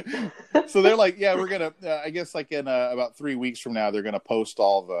 So they're like, yeah, we're gonna. I guess like in about 3 weeks from now, they're gonna post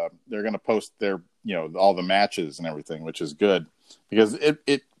their all the matches and everything, which is good because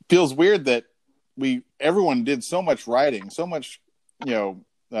it feels weird that everyone did so much writing, so much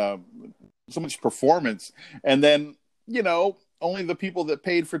so much performance, and then only the people that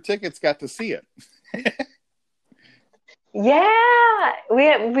paid for tickets got to see it. Yeah,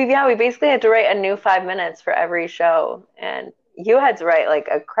 we basically had to write a new 5 minutes for every show, and you had to write like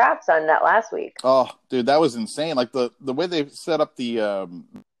a crap ton that last week. Oh, dude, that was insane! Like the way they set up the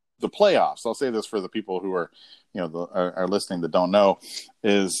playoffs. I'll say this for the people who are are listening that don't know,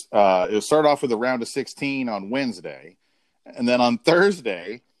 is it started off with a round of 16 on Wednesday, and then on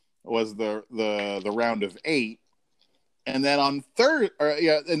Thursday was the round of 8. And then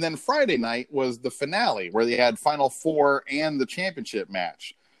and then Friday night was the finale where they had Final Four and the championship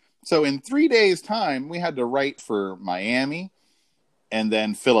match. So in 3 days' time, we had to write for Miami and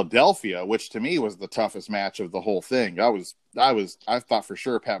then Philadelphia, which to me was the toughest match of the whole thing. I thought for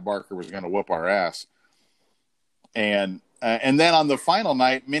sure Pat Barker was going to whoop our ass. And then on the final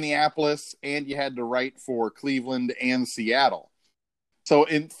night, Minneapolis, and you had to write for Cleveland and Seattle. So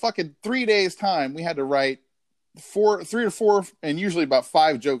in fucking 3 days' time, we had to write 3 to 4, and usually about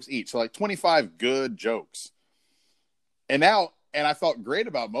 5 jokes each. So like 25 good jokes. And I felt great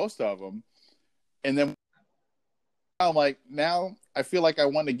about most of them. And then I'm like, now I feel like I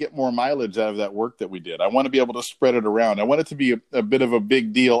want to get more mileage out of that work that we did. I want to be able to spread it around. I want it to be a bit of a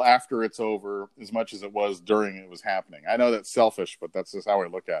big deal after it's over as much as it was during it was happening. I know that's selfish, but that's just how I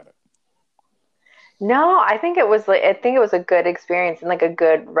look at it. No, I think it was a good experience and like a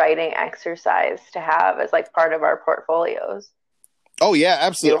good writing exercise to have as like part of our portfolios. Oh yeah,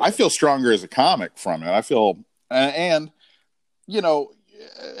 absolutely. I feel stronger as a comic from it. I feel, and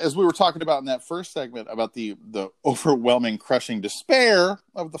as we were talking about in that first segment about the overwhelming, crushing despair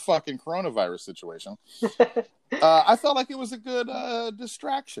of the fucking coronavirus situation, I felt like it was a good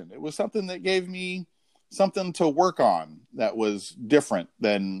distraction. It was something that gave me something to work on that was different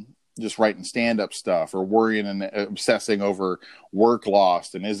than just writing stand-up stuff or worrying and obsessing over work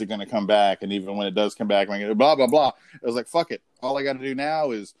lost and is it going to come back, and even when it does come back, I'm like, blah blah blah. It was like, fuck it, all I got to do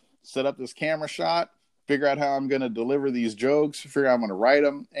now is set up this camera shot, figure out how I'm going to deliver these jokes, figure out how I'm going to write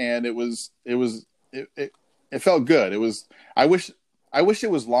them, and it felt good. It was, I wish it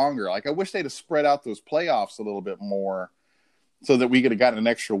was longer. Like I wish they'd have spread out those playoffs a little bit more so that we could have gotten an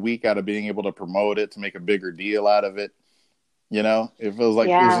extra week out of being able to promote it, to make a bigger deal out of it. It feels like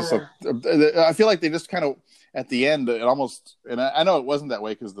it was just I feel like they just kind of at the end, it almost, and I know it wasn't that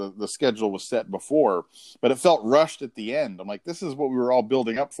way because the schedule was set before, but it felt rushed at the end. I'm like, this is what we were all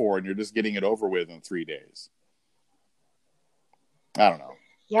building up for, and you're just getting it over with in 3 days. I don't know.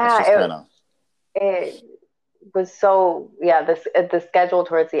 Yeah, it was so, the schedule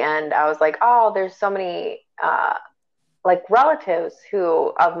towards the end, I was like, oh, there's so many like relatives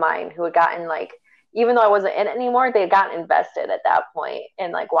of mine who had gotten like, even though I wasn't in it anymore, they had gotten invested at that point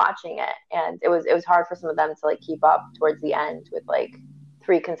in like watching it. And it was hard for some of them to like keep up towards the end with like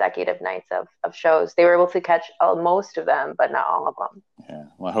 3 consecutive nights of shows. They were able to catch most of them, but not all of them. Yeah.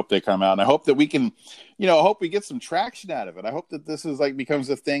 Well, I hope they come out, and I hope that we can, I hope we get some traction out of it. I hope that this is like becomes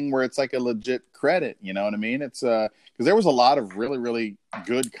a thing where it's like a legit credit. You know what I mean? It's because there was a lot of really, really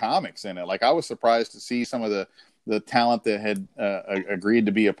good comics in it. Like I was surprised to see some of the talent that had agreed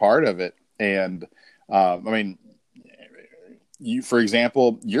to be a part of it. And I mean, you, for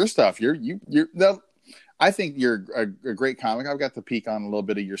example, your stuff, I think you're a great comic. I've got to peek on a little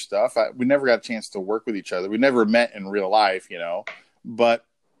bit of your stuff. We never got a chance to work with each other. We never met in real life, but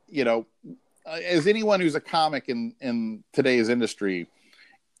as anyone who's a comic in today's industry,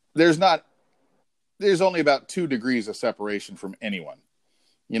 there's only about 2 degrees of separation from anyone.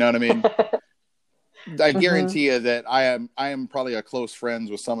 You know what I mean? I guarantee you that I am probably a close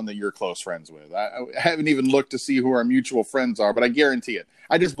friends with someone that you're close friends with. I haven't even looked to see who our mutual friends are, but I guarantee it.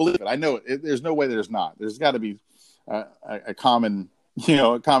 I just believe it. I know it. There's no way there's not. There's got to be a common,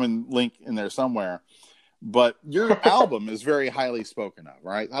 a common link in there somewhere. But your album is very highly spoken of,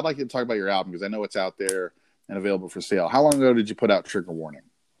 right? I'd like you to talk about your album because I know it's out there and available for sale. How long ago did you put out Trigger Warning?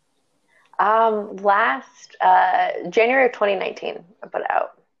 Last January of 2019, I put it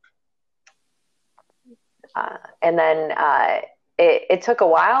out. And then it took a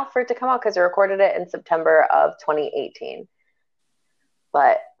while for it to come out because I recorded it in September of 2018.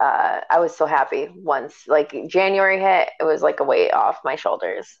 But I was so happy once like January hit, it was like a weight off my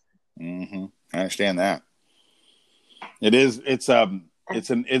shoulders. Mm-hmm. I understand that. It is. It's an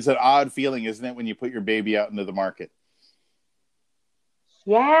odd feeling, isn't it, when you put your baby out into the market?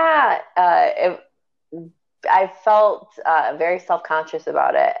 Yeah, I felt very self-conscious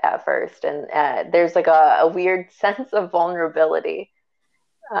about it at first, and there's like a weird sense of vulnerability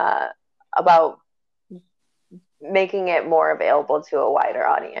uh, about making it more available to a wider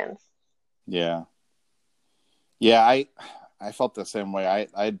audience. Yeah, yeah. I felt the same way.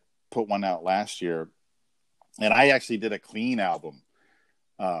 I put one out last year, and I actually did a clean album.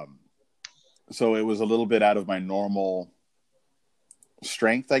 Um, so it was a little bit out of my normal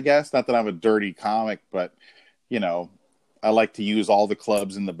strength, I guess. Not that I'm a dirty comic, but you know, I like to use all the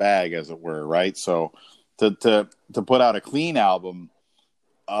clubs in the bag, as it were, right? So to put out a clean album,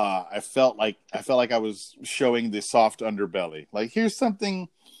 I felt like I was showing the soft underbelly. Like, here's something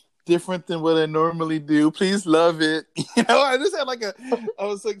different than what I normally do. Please love it. I just had I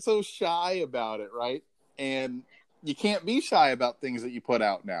was like so shy about it, right? And you can't be shy about things that you put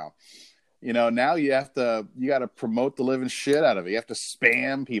out now. Now you got to promote the living shit out of it. You have to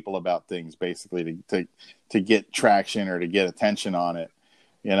spam people about things basically to get traction or to get attention on it.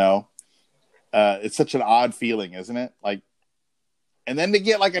 It's such an odd feeling, isn't it? Like, and then to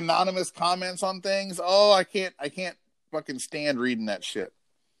get like anonymous comments on things. Oh, I can't fucking stand reading that shit.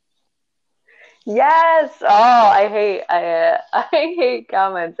 Yes. Oh, I hate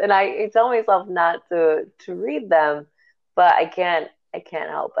comments, and I tell myself not to read them, but I can't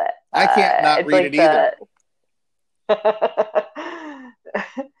help it. I can't not It's read like it either.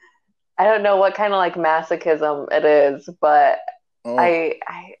 I don't know what kind of like masochism it is, but Oh, I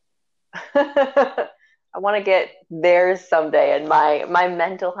I want to get there someday in my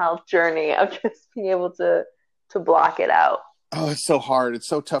mental health journey of just being able to block it out. oh, it's so hard. It's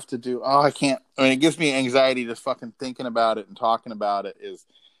so tough to do. Oh, I can't. I mean, it gives me anxiety just fucking thinking about it and talking about it.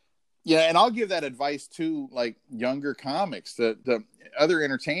 Yeah, and I'll give that advice to like younger comics, the other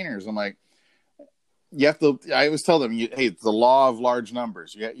entertainers. I'm like, you have to. I always tell them, hey, it's the law of large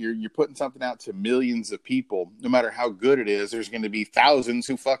numbers. You're putting something out to millions of people. No matter how good it is, there's going to be thousands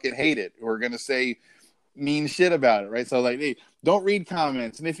who fucking hate it, who are going to say mean shit about it, right? So like, hey, don't read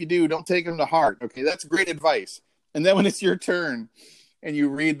comments, and if you do, don't take them to heart. Okay, that's great advice. And then when it's your turn, and you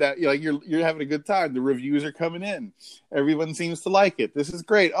read that, you're having a good time. The reviews are coming in. Everyone seems to like it. This is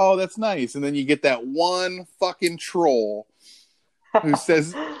great. Oh, that's nice. And then you get that one fucking troll who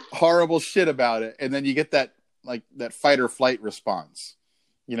says horrible shit about it, and then you get that fight or flight response.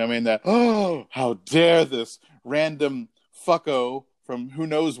 You know what I mean? That, oh, how dare this random fucko from who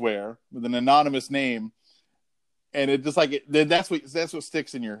knows where with an anonymous name. And it just then that's what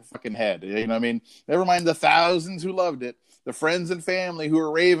sticks in your fucking head. You know what I mean? Never mind the thousands who loved it, the friends and family who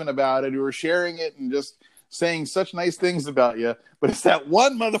are raving about it, who are sharing it and just saying such nice things about you. But it's that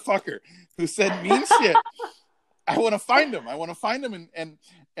one motherfucker who said mean shit. I want to find them. I want to find them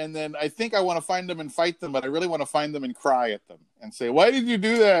and then I think I want to find them and fight them, but I really want to find them and cry at them and say, why did you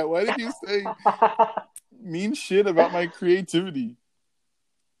do that? Why did you say mean shit about my creativity?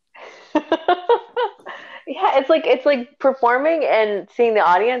 Yeah, it's like performing and seeing the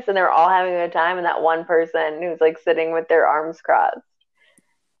audience and they're all having a good time and that one person who's like sitting with their arms crossed.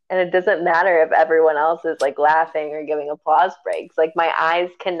 And it doesn't matter if everyone else is like laughing or giving applause breaks. Like my eyes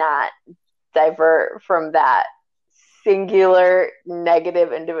cannot divert from that singular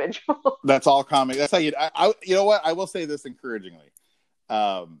negative individual. That's all comic. That's how you know what? I will say this encouragingly.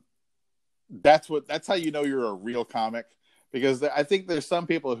 That's how you know you're a real comic, because I think there's some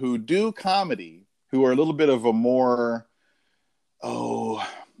people who do comedy who are a little bit of a more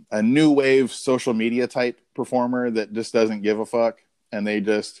a new wave social media type performer that just doesn't give a fuck, and they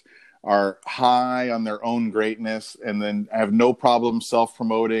just are high on their own greatness and then have no problem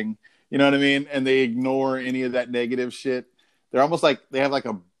self-promoting. You know what I mean? And they ignore any of that negative shit. They're almost like they have like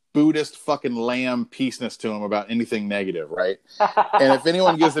a Buddhist fucking lamb peaceness to them about anything negative, right? And if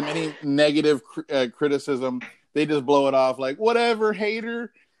anyone gives them any negative criticism, they just blow it off like, whatever,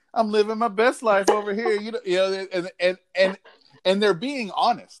 hater. I'm living my best life over here. And they're being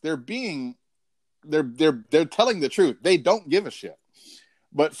honest. They're telling the truth. They don't give a shit.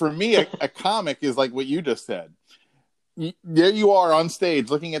 But for me, a comic is like what you just said. There you are on stage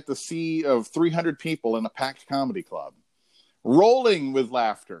looking at the sea of 300 people in a packed comedy club, rolling with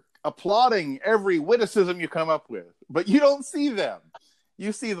laughter, applauding every witticism you come up with. But you don't see them.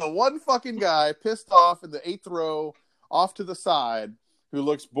 You see the one fucking guy pissed off in the 8th row off to the side who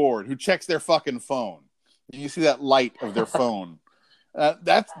looks bored, who checks their fucking phone. You see that light of their phone.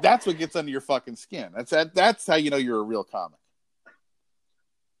 That's what gets under your fucking skin. That's how you know you're a real comic.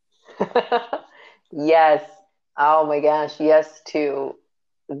 Yes. Oh my gosh. Yes to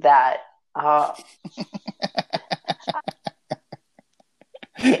that. Uh,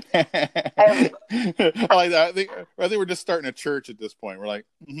 I, I like that. I think we're just starting a church at this point. We're like,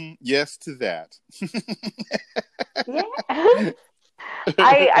 yes to that. yeah.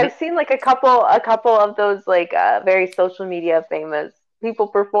 I've seen like a couple of those like very social media famous people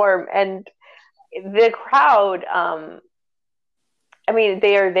perform, and the crowd I mean,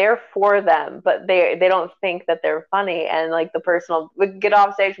 they are there for them, but they don't think that they're funny. And like the person will would get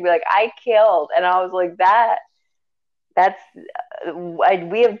off stage and be like, "I killed," and I was like, That's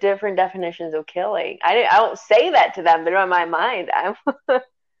we have different definitions of killing. I don't say that to them, but in my mind, I'm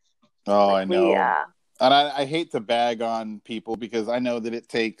Oh, like I know. And I hate to bag on people because I know that it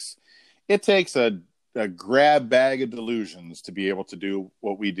takes a grab bag of delusions to be able to do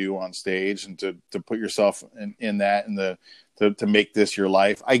what we do on stage and to put yourself in that and to make this your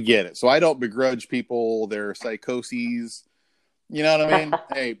life. I get it. So I don't begrudge people their psychoses. You know what I mean?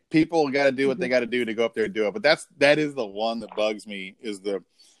 Hey, people got to do what they got to do to go up there and do it. But that is the one that bugs me is the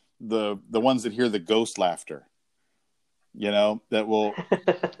ones that hear the ghost laughter. That will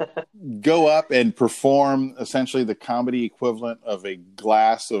go up and perform essentially the comedy equivalent of a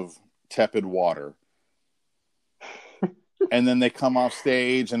glass of tepid water. And then they come off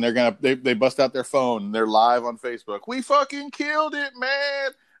stage and they bust out their phone and they're live on Facebook. We fucking killed it,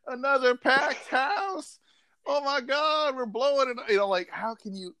 man. Another packed house. Oh my God, we're blowing it. Like how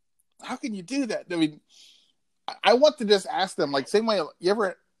can you do that? I mean, I want to just ask them, like, same way you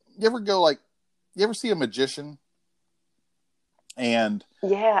ever go, like, you ever see a magician? And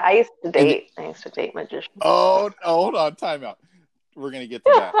yeah, I used to date magicians. Oh, hold on, time out. We're gonna get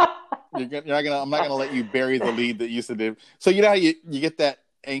to that. I'm not gonna let you bury the lead that you used to do. So you know how you get that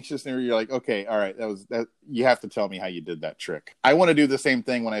anxious and you're like, okay, all right, that. You have to tell me how you did that trick. I want to do the same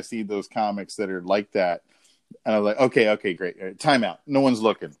thing when I see those comics that are like that, and I'm like, okay, great, time out. No one's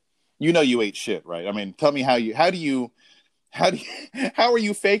looking. You ate shit, right? I mean, tell me how are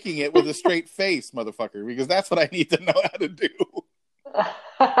you faking it with a straight face, motherfucker? Because that's what I need to know how to do.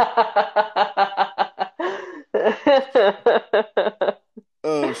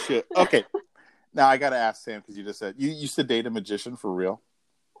 Oh shit. Okay. Now I gotta ask Sam because you just said you used to date a magician for real.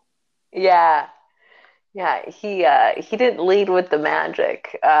 Yeah, yeah. He didn't lead with the magic.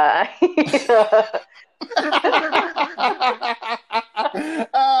 He dropped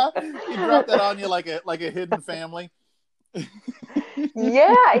that on you like a hidden family.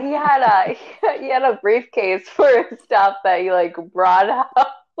 Yeah, he had a briefcase for stuff that he like brought out,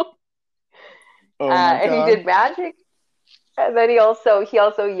 Oh my and he God. did magic. And then he also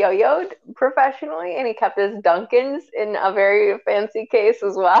yo-yoed professionally, and he kept his Dunkins in a very fancy case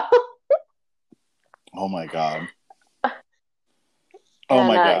as well. Oh my God. Oh And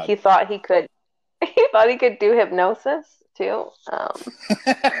my God. he thought he could do hypnosis too.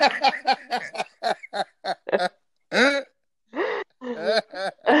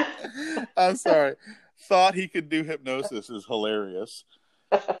 I'm sorry. Thought he could do hypnosis is hilarious.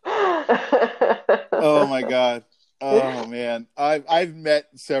 Oh my God. Oh man. I've met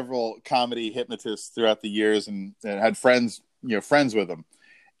several comedy hypnotists throughout the years and had friends with them.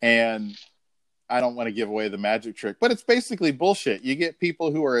 And I don't want to give away the magic trick, but it's basically bullshit. You get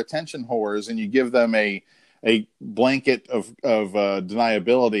people who are attention whores and you give them a blanket of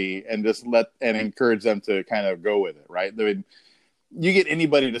deniability and just encourage them to kind of go with it, right? I mean, you get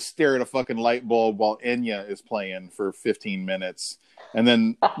anybody to stare at a fucking light bulb while Enya is playing for 15 minutes, and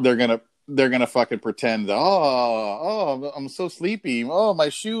then they're gonna fucking pretend that, I'm so sleepy. Oh, my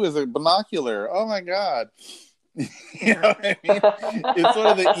shoe is a binocular. Oh my God. You know what I mean? It's one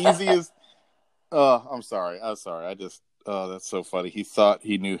of the easiest. I'm sorry. I just, that's so funny. He thought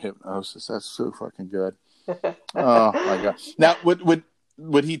he knew hypnosis. That's so fucking good. Oh my God. Now,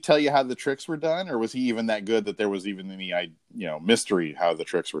 would he tell you how the tricks were done, or was he even that good that there was even any, mystery how the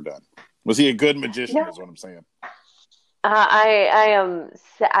tricks were done? Was he a good magician? No. Is what I'm saying. I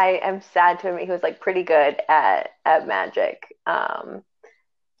am sad to admit he was like pretty good at magic.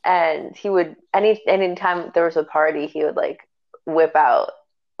 And he would anytime there was a party, he would like whip out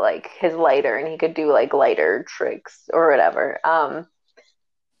like his lighter, and he could do like lighter tricks or whatever. And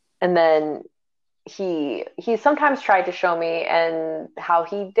then he sometimes tried to show me and how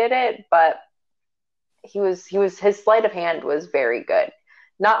he did it, but his sleight of hand was very good.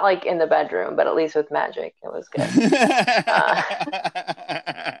 Not like in the bedroom, but at least with magic, it was good.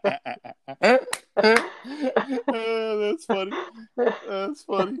 That's funny. That's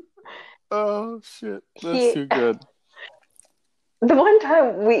funny. Oh shit, that's too good. The one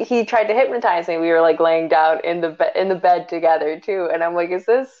time he tried to hypnotize me, we were like laying down in the bed together too, and I'm like, is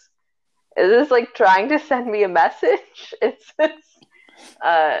this Is this like trying to send me a message? It's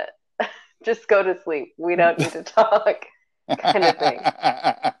uh, just go to sleep. We don't need to talk, kind of thing.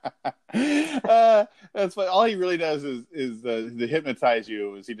 That's what all he really does is to hypnotize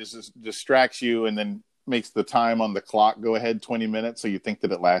you. Is he just distracts you and then makes the time on the clock go ahead 20 minutes so you think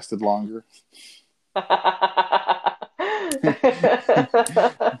that it lasted longer.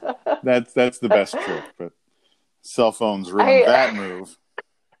 That's the best trick, but cell phones ruin that move.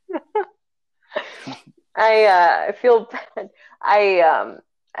 I feel bad. I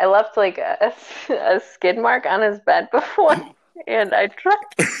left like a skid mark on his bed before, and I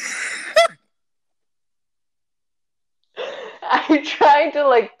tried to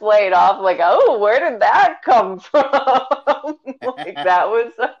like play it off like, oh, where did that come from? Like that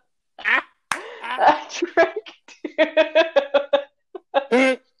was a trick.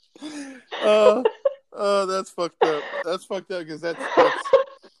 Oh, that's fucked up. That's fucked up because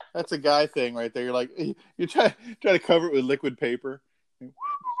that's a guy thing right there. You're like, you try to cover it with liquid paper.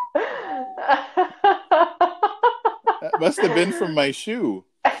 That must have been from my shoe.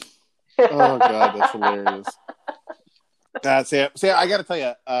 Oh God, that's hilarious. See, I got to tell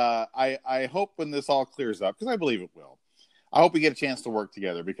you, I hope when this all clears up, because I believe it will. I hope we get a chance to work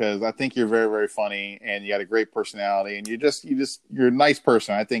together because I think you're very, very funny and you got a great personality and you're a nice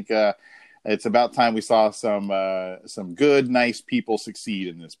person. I think it's about time we saw some good, nice people succeed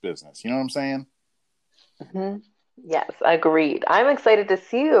in this business. You know what I'm saying? Mm-hmm. Yes, agreed. I'm excited to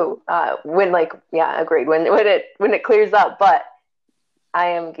see you agreed when it clears up. But I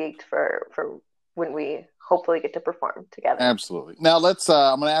am geeked for when we hopefully get to perform together. Absolutely. Now let's.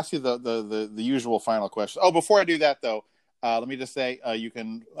 I'm going to ask you the usual final question. Oh, before I do that though, let me just say you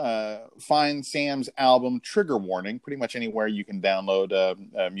can find Sam's album Trigger Warning pretty much anywhere you can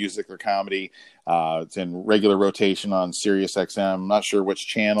download music or comedy. It's in regular rotation on Sirius XM. I'm not sure which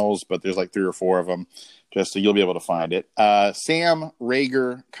channels, but there's like 3 or 4 of them. Just so you'll be able to find it.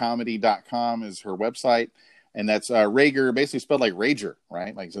 SamRagerComedy.com is her website, and that's Rager basically spelled like Rager,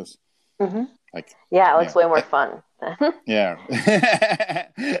 right? Like this. Mm-hmm. Like it looks way more fun. Yeah,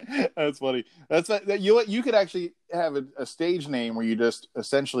 that's funny. That's you could actually have a stage name where you just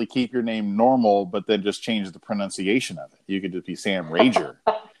essentially keep your name normal, but then just change the pronunciation of it. You could just be Sam Rager.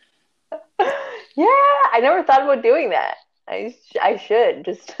 Yeah, I never thought about doing that. I should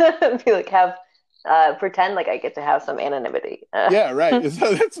just be like pretend like I get to have some anonymity. Yeah, right.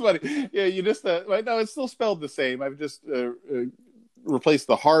 So that's funny. Yeah, you just right now it's still spelled the same. I've just replaced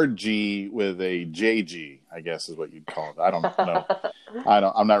the hard G with a JG, I guess is what you'd call it. I don't know.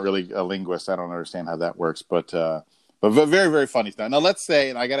 I'm not really a linguist. I don't understand how that works, but very, very funny stuff. Now let's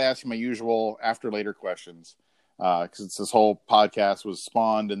say, and I got to ask you my usual after later questions, because this whole podcast was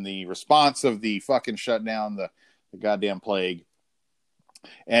spawned in the response of the fucking shutdown, the goddamn plague.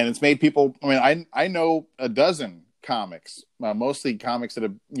 And it's made people. I mean, I know a dozen comics, mostly comics that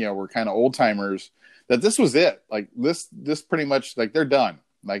have were kind of old timers. That this was it. Like this pretty much like they're done.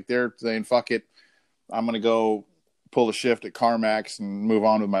 Like they're saying, "Fuck it, I'm gonna go pull a shift at CarMax and move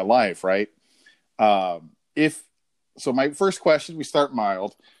on with my life." Right? If so, my first question, we start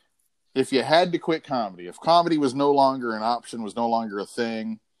mild. If you had to quit comedy, if comedy was no longer an option, was no longer a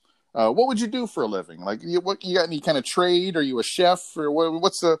thing. What would you do for a living? Like, you got any kind of trade? Are you a chef, or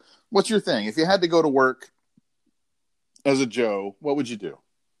what's your thing? If you had to go to work as a Joe, what would you do?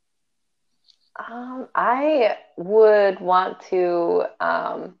 I would want to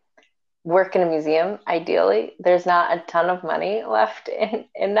work in a museum. Ideally, there's not a ton of money left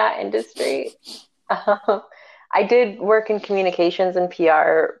in that industry. I did work in communications and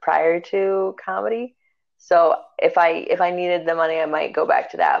PR prior to comedy. So if I needed the money, I might go back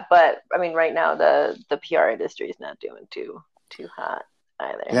to that. But I mean, right now the PR industry is not doing too hot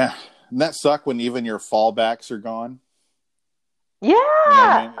either. Yeah, doesn't that suck when even your fallbacks are gone?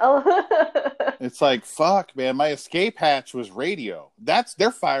 Yeah, you know what I mean? It's like fuck, man. My escape hatch was radio. They're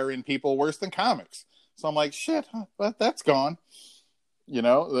firing people worse than comics. So I'm like, shit, but that's gone.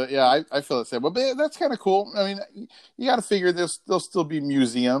 Yeah, I feel the same. But that's kind of cool. I mean, you got to figure there'll still be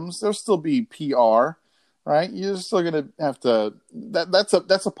museums. There'll still be PR. Right, you're still gonna have to.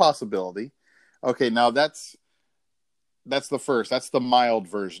 That's a possibility. Okay, now that's the first. That's the mild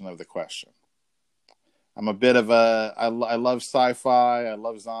version of the question. I'm a bit of I love sci-fi. I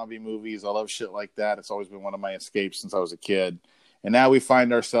love zombie movies. I love shit like that. It's always been one of my escapes since I was a kid. And now we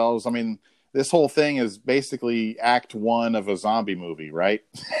find ourselves. I mean, this whole thing is basically Act 1 of a zombie movie, right?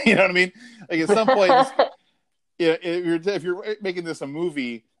 You know what I mean? Like at some point, if you're making this a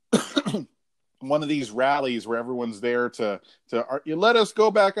movie. One of these rallies where everyone's there to you let us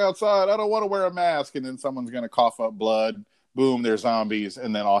go back outside. I don't want to wear a mask, and then someone's going to cough up blood, boom, they're zombies,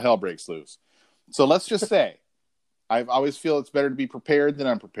 and then all hell breaks loose. So let's just say, I always feel it's better to be prepared than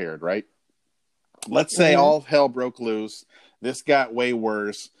unprepared, right? Let's say all hell broke loose. This got way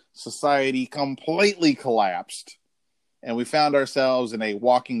worse. Society completely collapsed. And we found ourselves in a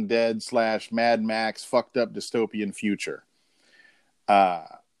Walking Dead / Mad Max fucked up dystopian future.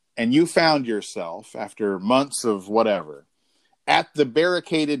 And you found yourself, after months of whatever, at the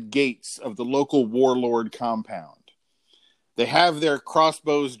barricaded gates of the local warlord compound. They have their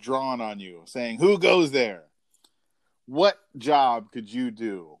crossbows drawn on you, saying, "Who goes there?" What job could you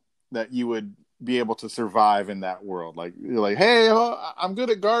do that you would be able to survive in that world? Like, you're like, "Hey, I'm good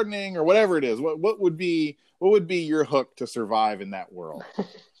at gardening," or whatever it is. What would be your hook to survive in that world?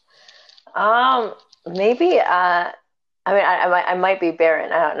 Maybe. I might be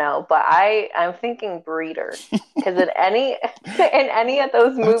barren. I don't know, but I'm thinking breeder, because in any of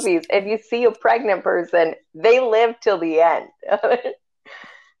those movies, if you see a pregnant person, they live till the end.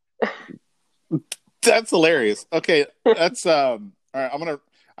 That's hilarious. Okay, that's all right.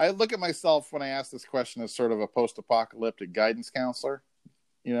 I look at myself when I ask this question as sort of a post-apocalyptic guidance counselor,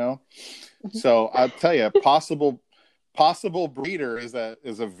 you know. So I'll tell you, possible breeder is a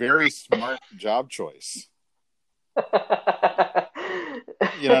very smart job choice.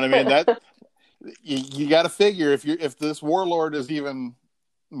 You know what I mean? That you got to figure, if this warlord is even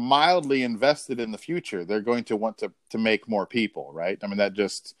mildly invested in the future, they're going to want to make more people, right? I mean, that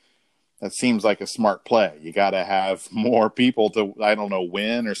seems like a smart play. You got to have more people to, I don't know,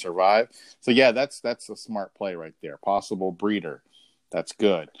 win or survive. So yeah, that's a smart play right there. Possible breeder. That's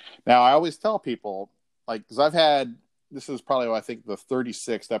good. Now, I always tell people, like, because this is probably, I think, the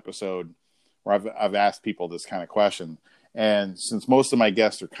 36th episode where I've asked people this kind of question. And since most of my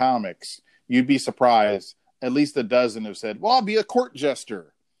guests are comics, you'd be surprised, at least a dozen have said, "Well, I'll be a court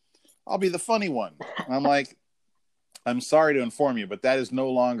jester. I'll be the funny one." And I'm like, I'm sorry to inform you, but that is no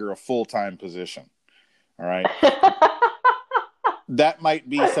longer a full-time position. All right. That might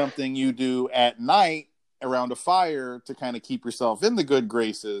be something you do at night around a fire to kind of keep yourself in the good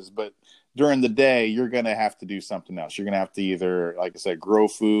graces, but during the day, you're going to have to do something else. You're going to have to either, like I said, grow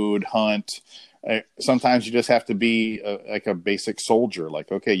food, hunt. Sometimes you just have to be like a basic soldier. Like,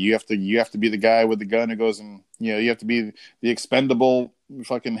 okay, you have to be the guy with the gun who goes and, you have to be the expendable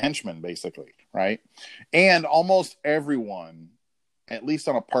fucking henchman, basically, right? And almost everyone, at least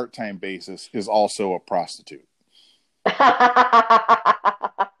on a part-time basis, is also a prostitute. You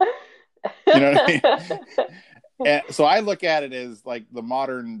know what I mean? And so I look at it as like the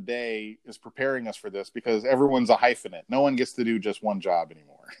modern day is preparing us for this, because everyone's a hyphenate. No one gets to do just one job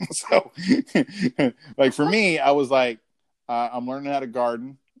anymore. So like for me, I was like, I'm learning how to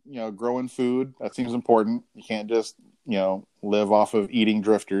garden, growing food. That seems important. You can't just, live off of eating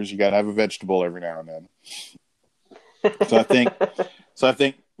drifters. You got to have a vegetable every now and then. So I think,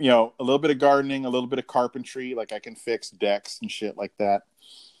 a little bit of gardening, a little bit of carpentry, like I can fix decks and shit like that.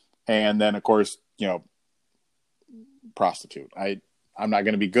 And then of course, prostitute. I'm not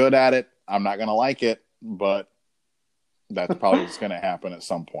going to be good at it. I'm not going to like it, but that's probably what's going to happen at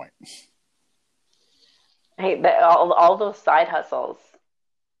some point. Hey, all those side hustles.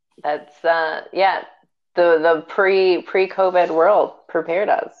 That's the pre-COVID world prepared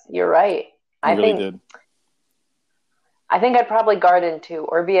us. You're right. I really did. I think I'd probably garden too,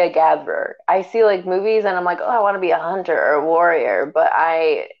 or be a gatherer. I see like movies and I'm like, oh, I want to be a hunter or a warrior, but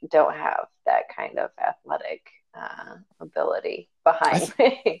I don't have that kind of athletic ability behind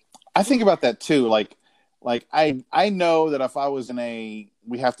me. I think about that too. Like I know that if I was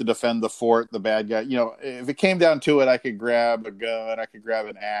we have to defend the fort, the bad guy, if it came down to it, I could grab a gun, I could grab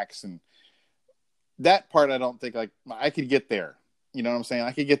an axe, and that part I don't think, like, I could get there. You know what I'm saying?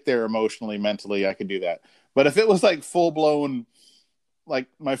 I could get there emotionally, mentally, I could do that. But if it was like full blown, like,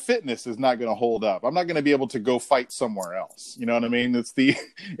 my fitness is not going to hold up. I'm not going to be able to go fight somewhere else. You know what I mean? It's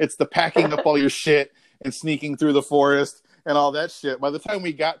the packing up all your shit and sneaking through the forest and all that shit. By the time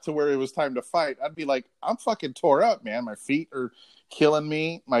we got to where it was time to fight, I'd be like, I'm fucking tore up, man. My feet are killing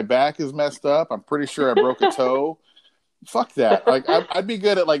me. My back is messed up. I'm pretty sure I broke a toe. Fuck that. Like, I'd be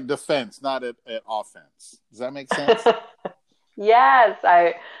good at like defense, not at offense. Does that make sense? Yes,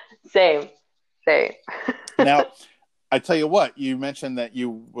 same. Now, I tell you what, you mentioned that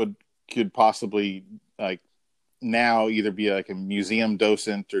you could possibly, like, now either be like a museum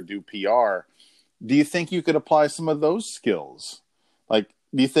docent or do PR. Do you think you could apply some of those skills? Like,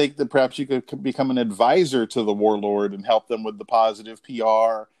 do you think that perhaps you could become an advisor to the warlord and help them with the positive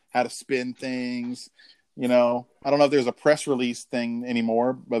PR, how to spin things? I don't know if there's a press release thing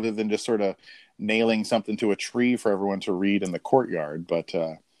anymore, other than just sort of nailing something to a tree for everyone to read in the courtyard. But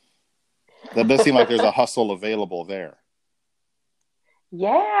that does seem like there's a hustle available there.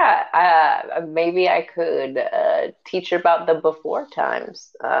 Yeah, maybe I could teach about the before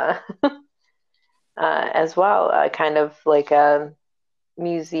times as well. Kind of like a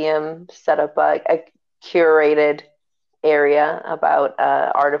museum set up, a curated area about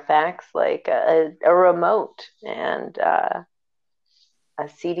artifacts like a remote and a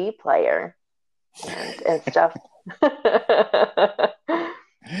CD player and stuff.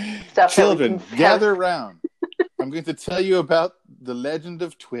 Stuff that we Children, can gather round. I'm going to tell you about the legend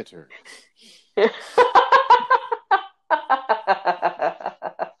of Twitter. It's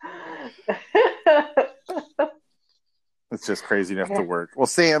just crazy enough to work. Well,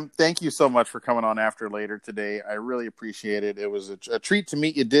 Sam, thank you so much for coming on After Later today. I really appreciate it. It was a treat to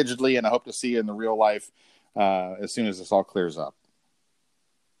meet you digitally, and I hope to see you in the real life as soon as this all clears up.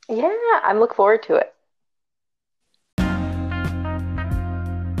 Yeah, I'm looking forward to it.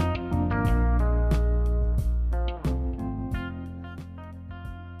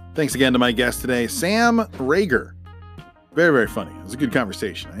 Thanks again to my guest today, Sam Rager. Very, very funny. It was a good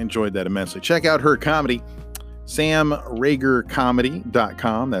conversation. I enjoyed that immensely. Check out her comedy,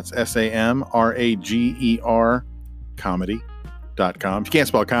 samragercomedy.com. That's SAMRAGER comedy.com. If you can't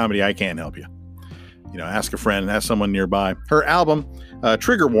spell comedy, I can't help you. Ask a friend, ask someone nearby. Her album,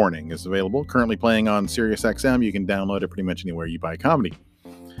 Trigger Warning, is available, currently playing on SiriusXM. You can download it pretty much anywhere you buy comedy.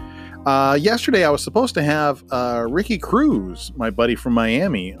 Yesterday, I was supposed to have Ricky Cruz, my buddy from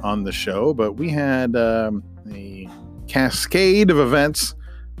Miami, on the show, but we had a cascade of events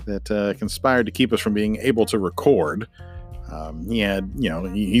that conspired to keep us from being able to record.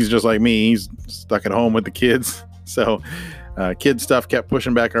 He's just like me. He's stuck at home with the kids. So kid stuff kept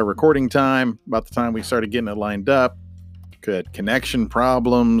pushing back our recording time. About the time we started getting it lined up, good connection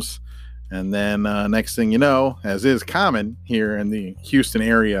problems. And then next thing you know, as is common here in the Houston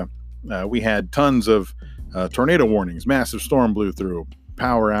area, we had tons of tornado warnings, massive storm blew through,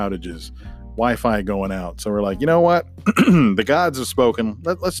 power outages, Wi-Fi going out. So we're like, you know what? The gods have spoken.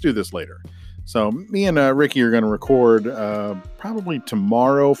 Let's do this later. So me and Ricky are going to record probably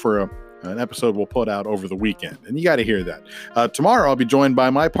tomorrow for an episode we'll put out over the weekend. And you got to hear that. Tomorrow I'll be joined by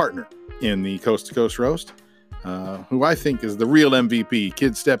my partner in the Coast to Coast Roast, who I think is the real MVP.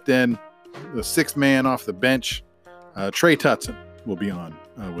 Kid stepped in, the sixth man off the bench. Trey Tutson will be on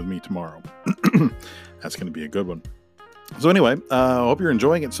with me tomorrow. That's going to be a good one. So anyway, I hope you're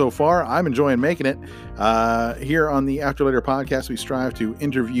enjoying it so far. I'm enjoying making it. Here on the After Later podcast, we strive to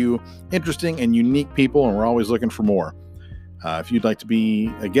interview interesting and unique people, and we're always looking for more. If you'd like to be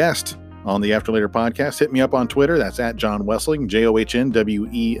a guest on the After Later podcast, hit me up on Twitter. That's at John Wessling,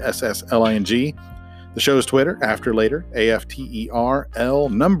 JOHNWESSLING. The show's Twitter, After Later,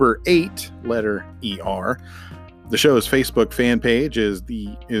 AFTERL, number 8, letter ER. The show's Facebook fan page is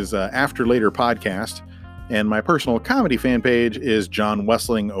After Later Podcast, and my personal comedy fan page is John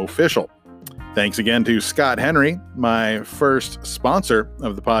Wessling Official. Thanks again to Scott Henry, my first sponsor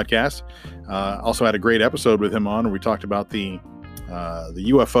of the podcast. Also had a great episode with him on where we talked about the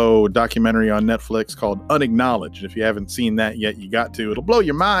UFO documentary on Netflix called Unacknowledged. If you haven't seen that yet, you got to. It'll blow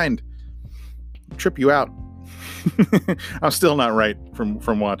your mind, trip you out. I'm still not right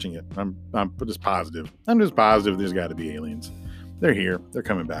from watching it. I'm just positive. I'm just positive there's got to be aliens. They're here. They're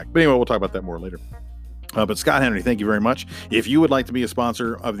coming back. But anyway, we'll talk about that more later. But Scott Henry, thank you very much. If you would like to be a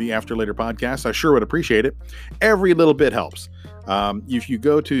sponsor of the After Later podcast, I sure would appreciate it. Every little bit helps. If you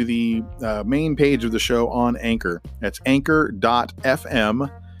go to the main page of the show on Anchor, that's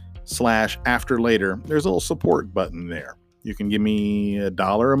anchor.fm/afterlater. There's a little support button there. You can give me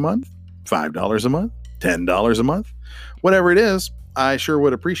 $1 a month, $5 a month, $10 a month, whatever it is. I sure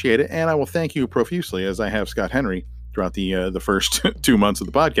would appreciate it, and I will thank you profusely as I have Scott Henry throughout the first 2 months of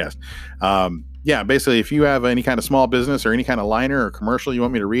the podcast. Basically, if you have any kind of small business or any kind of liner or commercial you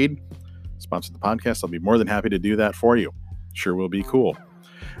want me to read, sponsor the podcast. I'll be more than happy to do that for you. Sure will be cool.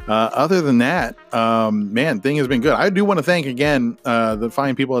 Other than that, thing has been good. I do want to thank again the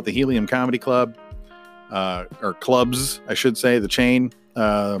fine people at the Helium Comedy Club, or clubs, I should say, the chain,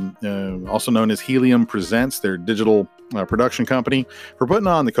 also known as Helium Presents, their digital production company, for putting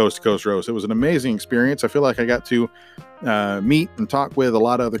on the Coast to Coast Roast. It was an amazing experience. I feel like I got to meet and talk with a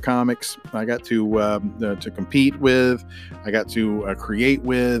lot of other comics. I got to compete with. I got to create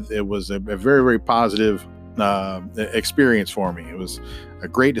with. It was a very, very positive experience for me. It was a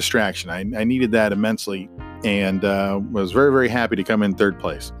great distraction. I needed that immensely, and was very, very happy to come in third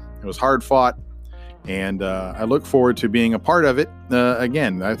place. It was hard fought, and I look forward to being a part of it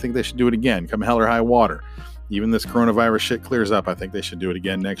again. I think they should do it again, come hell or high water. Even this coronavirus shit clears up, I think they should do it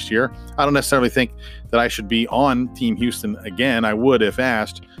again next year. I don't necessarily think that I should be on Team Houston again. I would if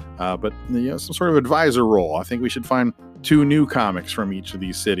asked, but some sort of advisor role. I think we should find 2 new comics from each of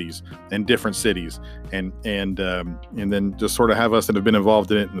these cities and different cities, and then just sort of have us that have been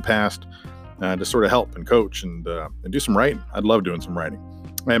involved in it in the past to sort of help and coach and do some writing. I'd love doing some writing.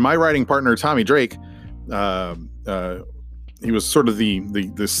 And my writing partner, Tommy Drake, he was sort of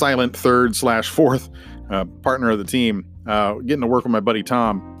the silent third/fourth partner of the team. Getting to work with my buddy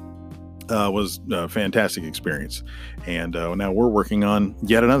Tom was a fantastic experience. And now we're working on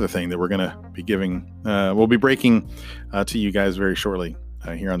yet another thing that we're going to be we'll be breaking to you guys very shortly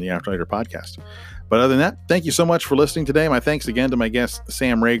here on the After Later podcast. But other than that, thank you so much for listening today. My thanks again to my guests,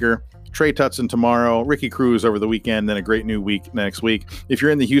 Sam Rager, Trey Tutson tomorrow, Ricky Cruz over the weekend, then a great new week next week. If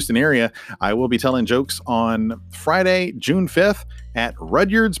you're in the Houston area, I will be telling jokes on Friday, June 5th at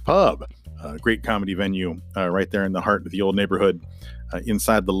Rudyard's Pub, a great comedy venue right there in the heart of the old neighborhood,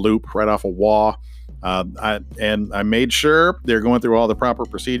 inside the Loop, right off of Waugh. I made sure they're going through all the proper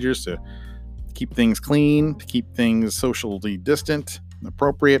procedures to keep things clean, to keep things socially distant,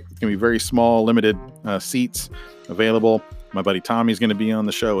 appropriate. It's going to be very small, limited seats available. My buddy Tommy's going to be on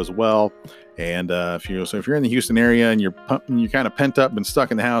the show as well. And if you're in the Houston area and you're kind of pent up and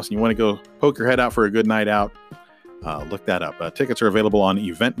stuck in the house and you want to go poke your head out for a good night out, look that up. Tickets are available on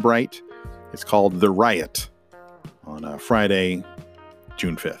Eventbrite. It's called The Riot on Friday,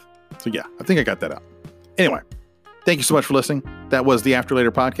 June 5th. So yeah, I think I got that out. Anyway, thank you so much for listening. That was the After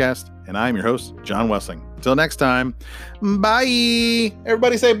Later podcast, and I'm your host, John Wessling. Until next time, bye.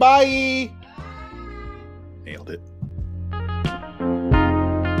 Everybody say bye. Nailed it.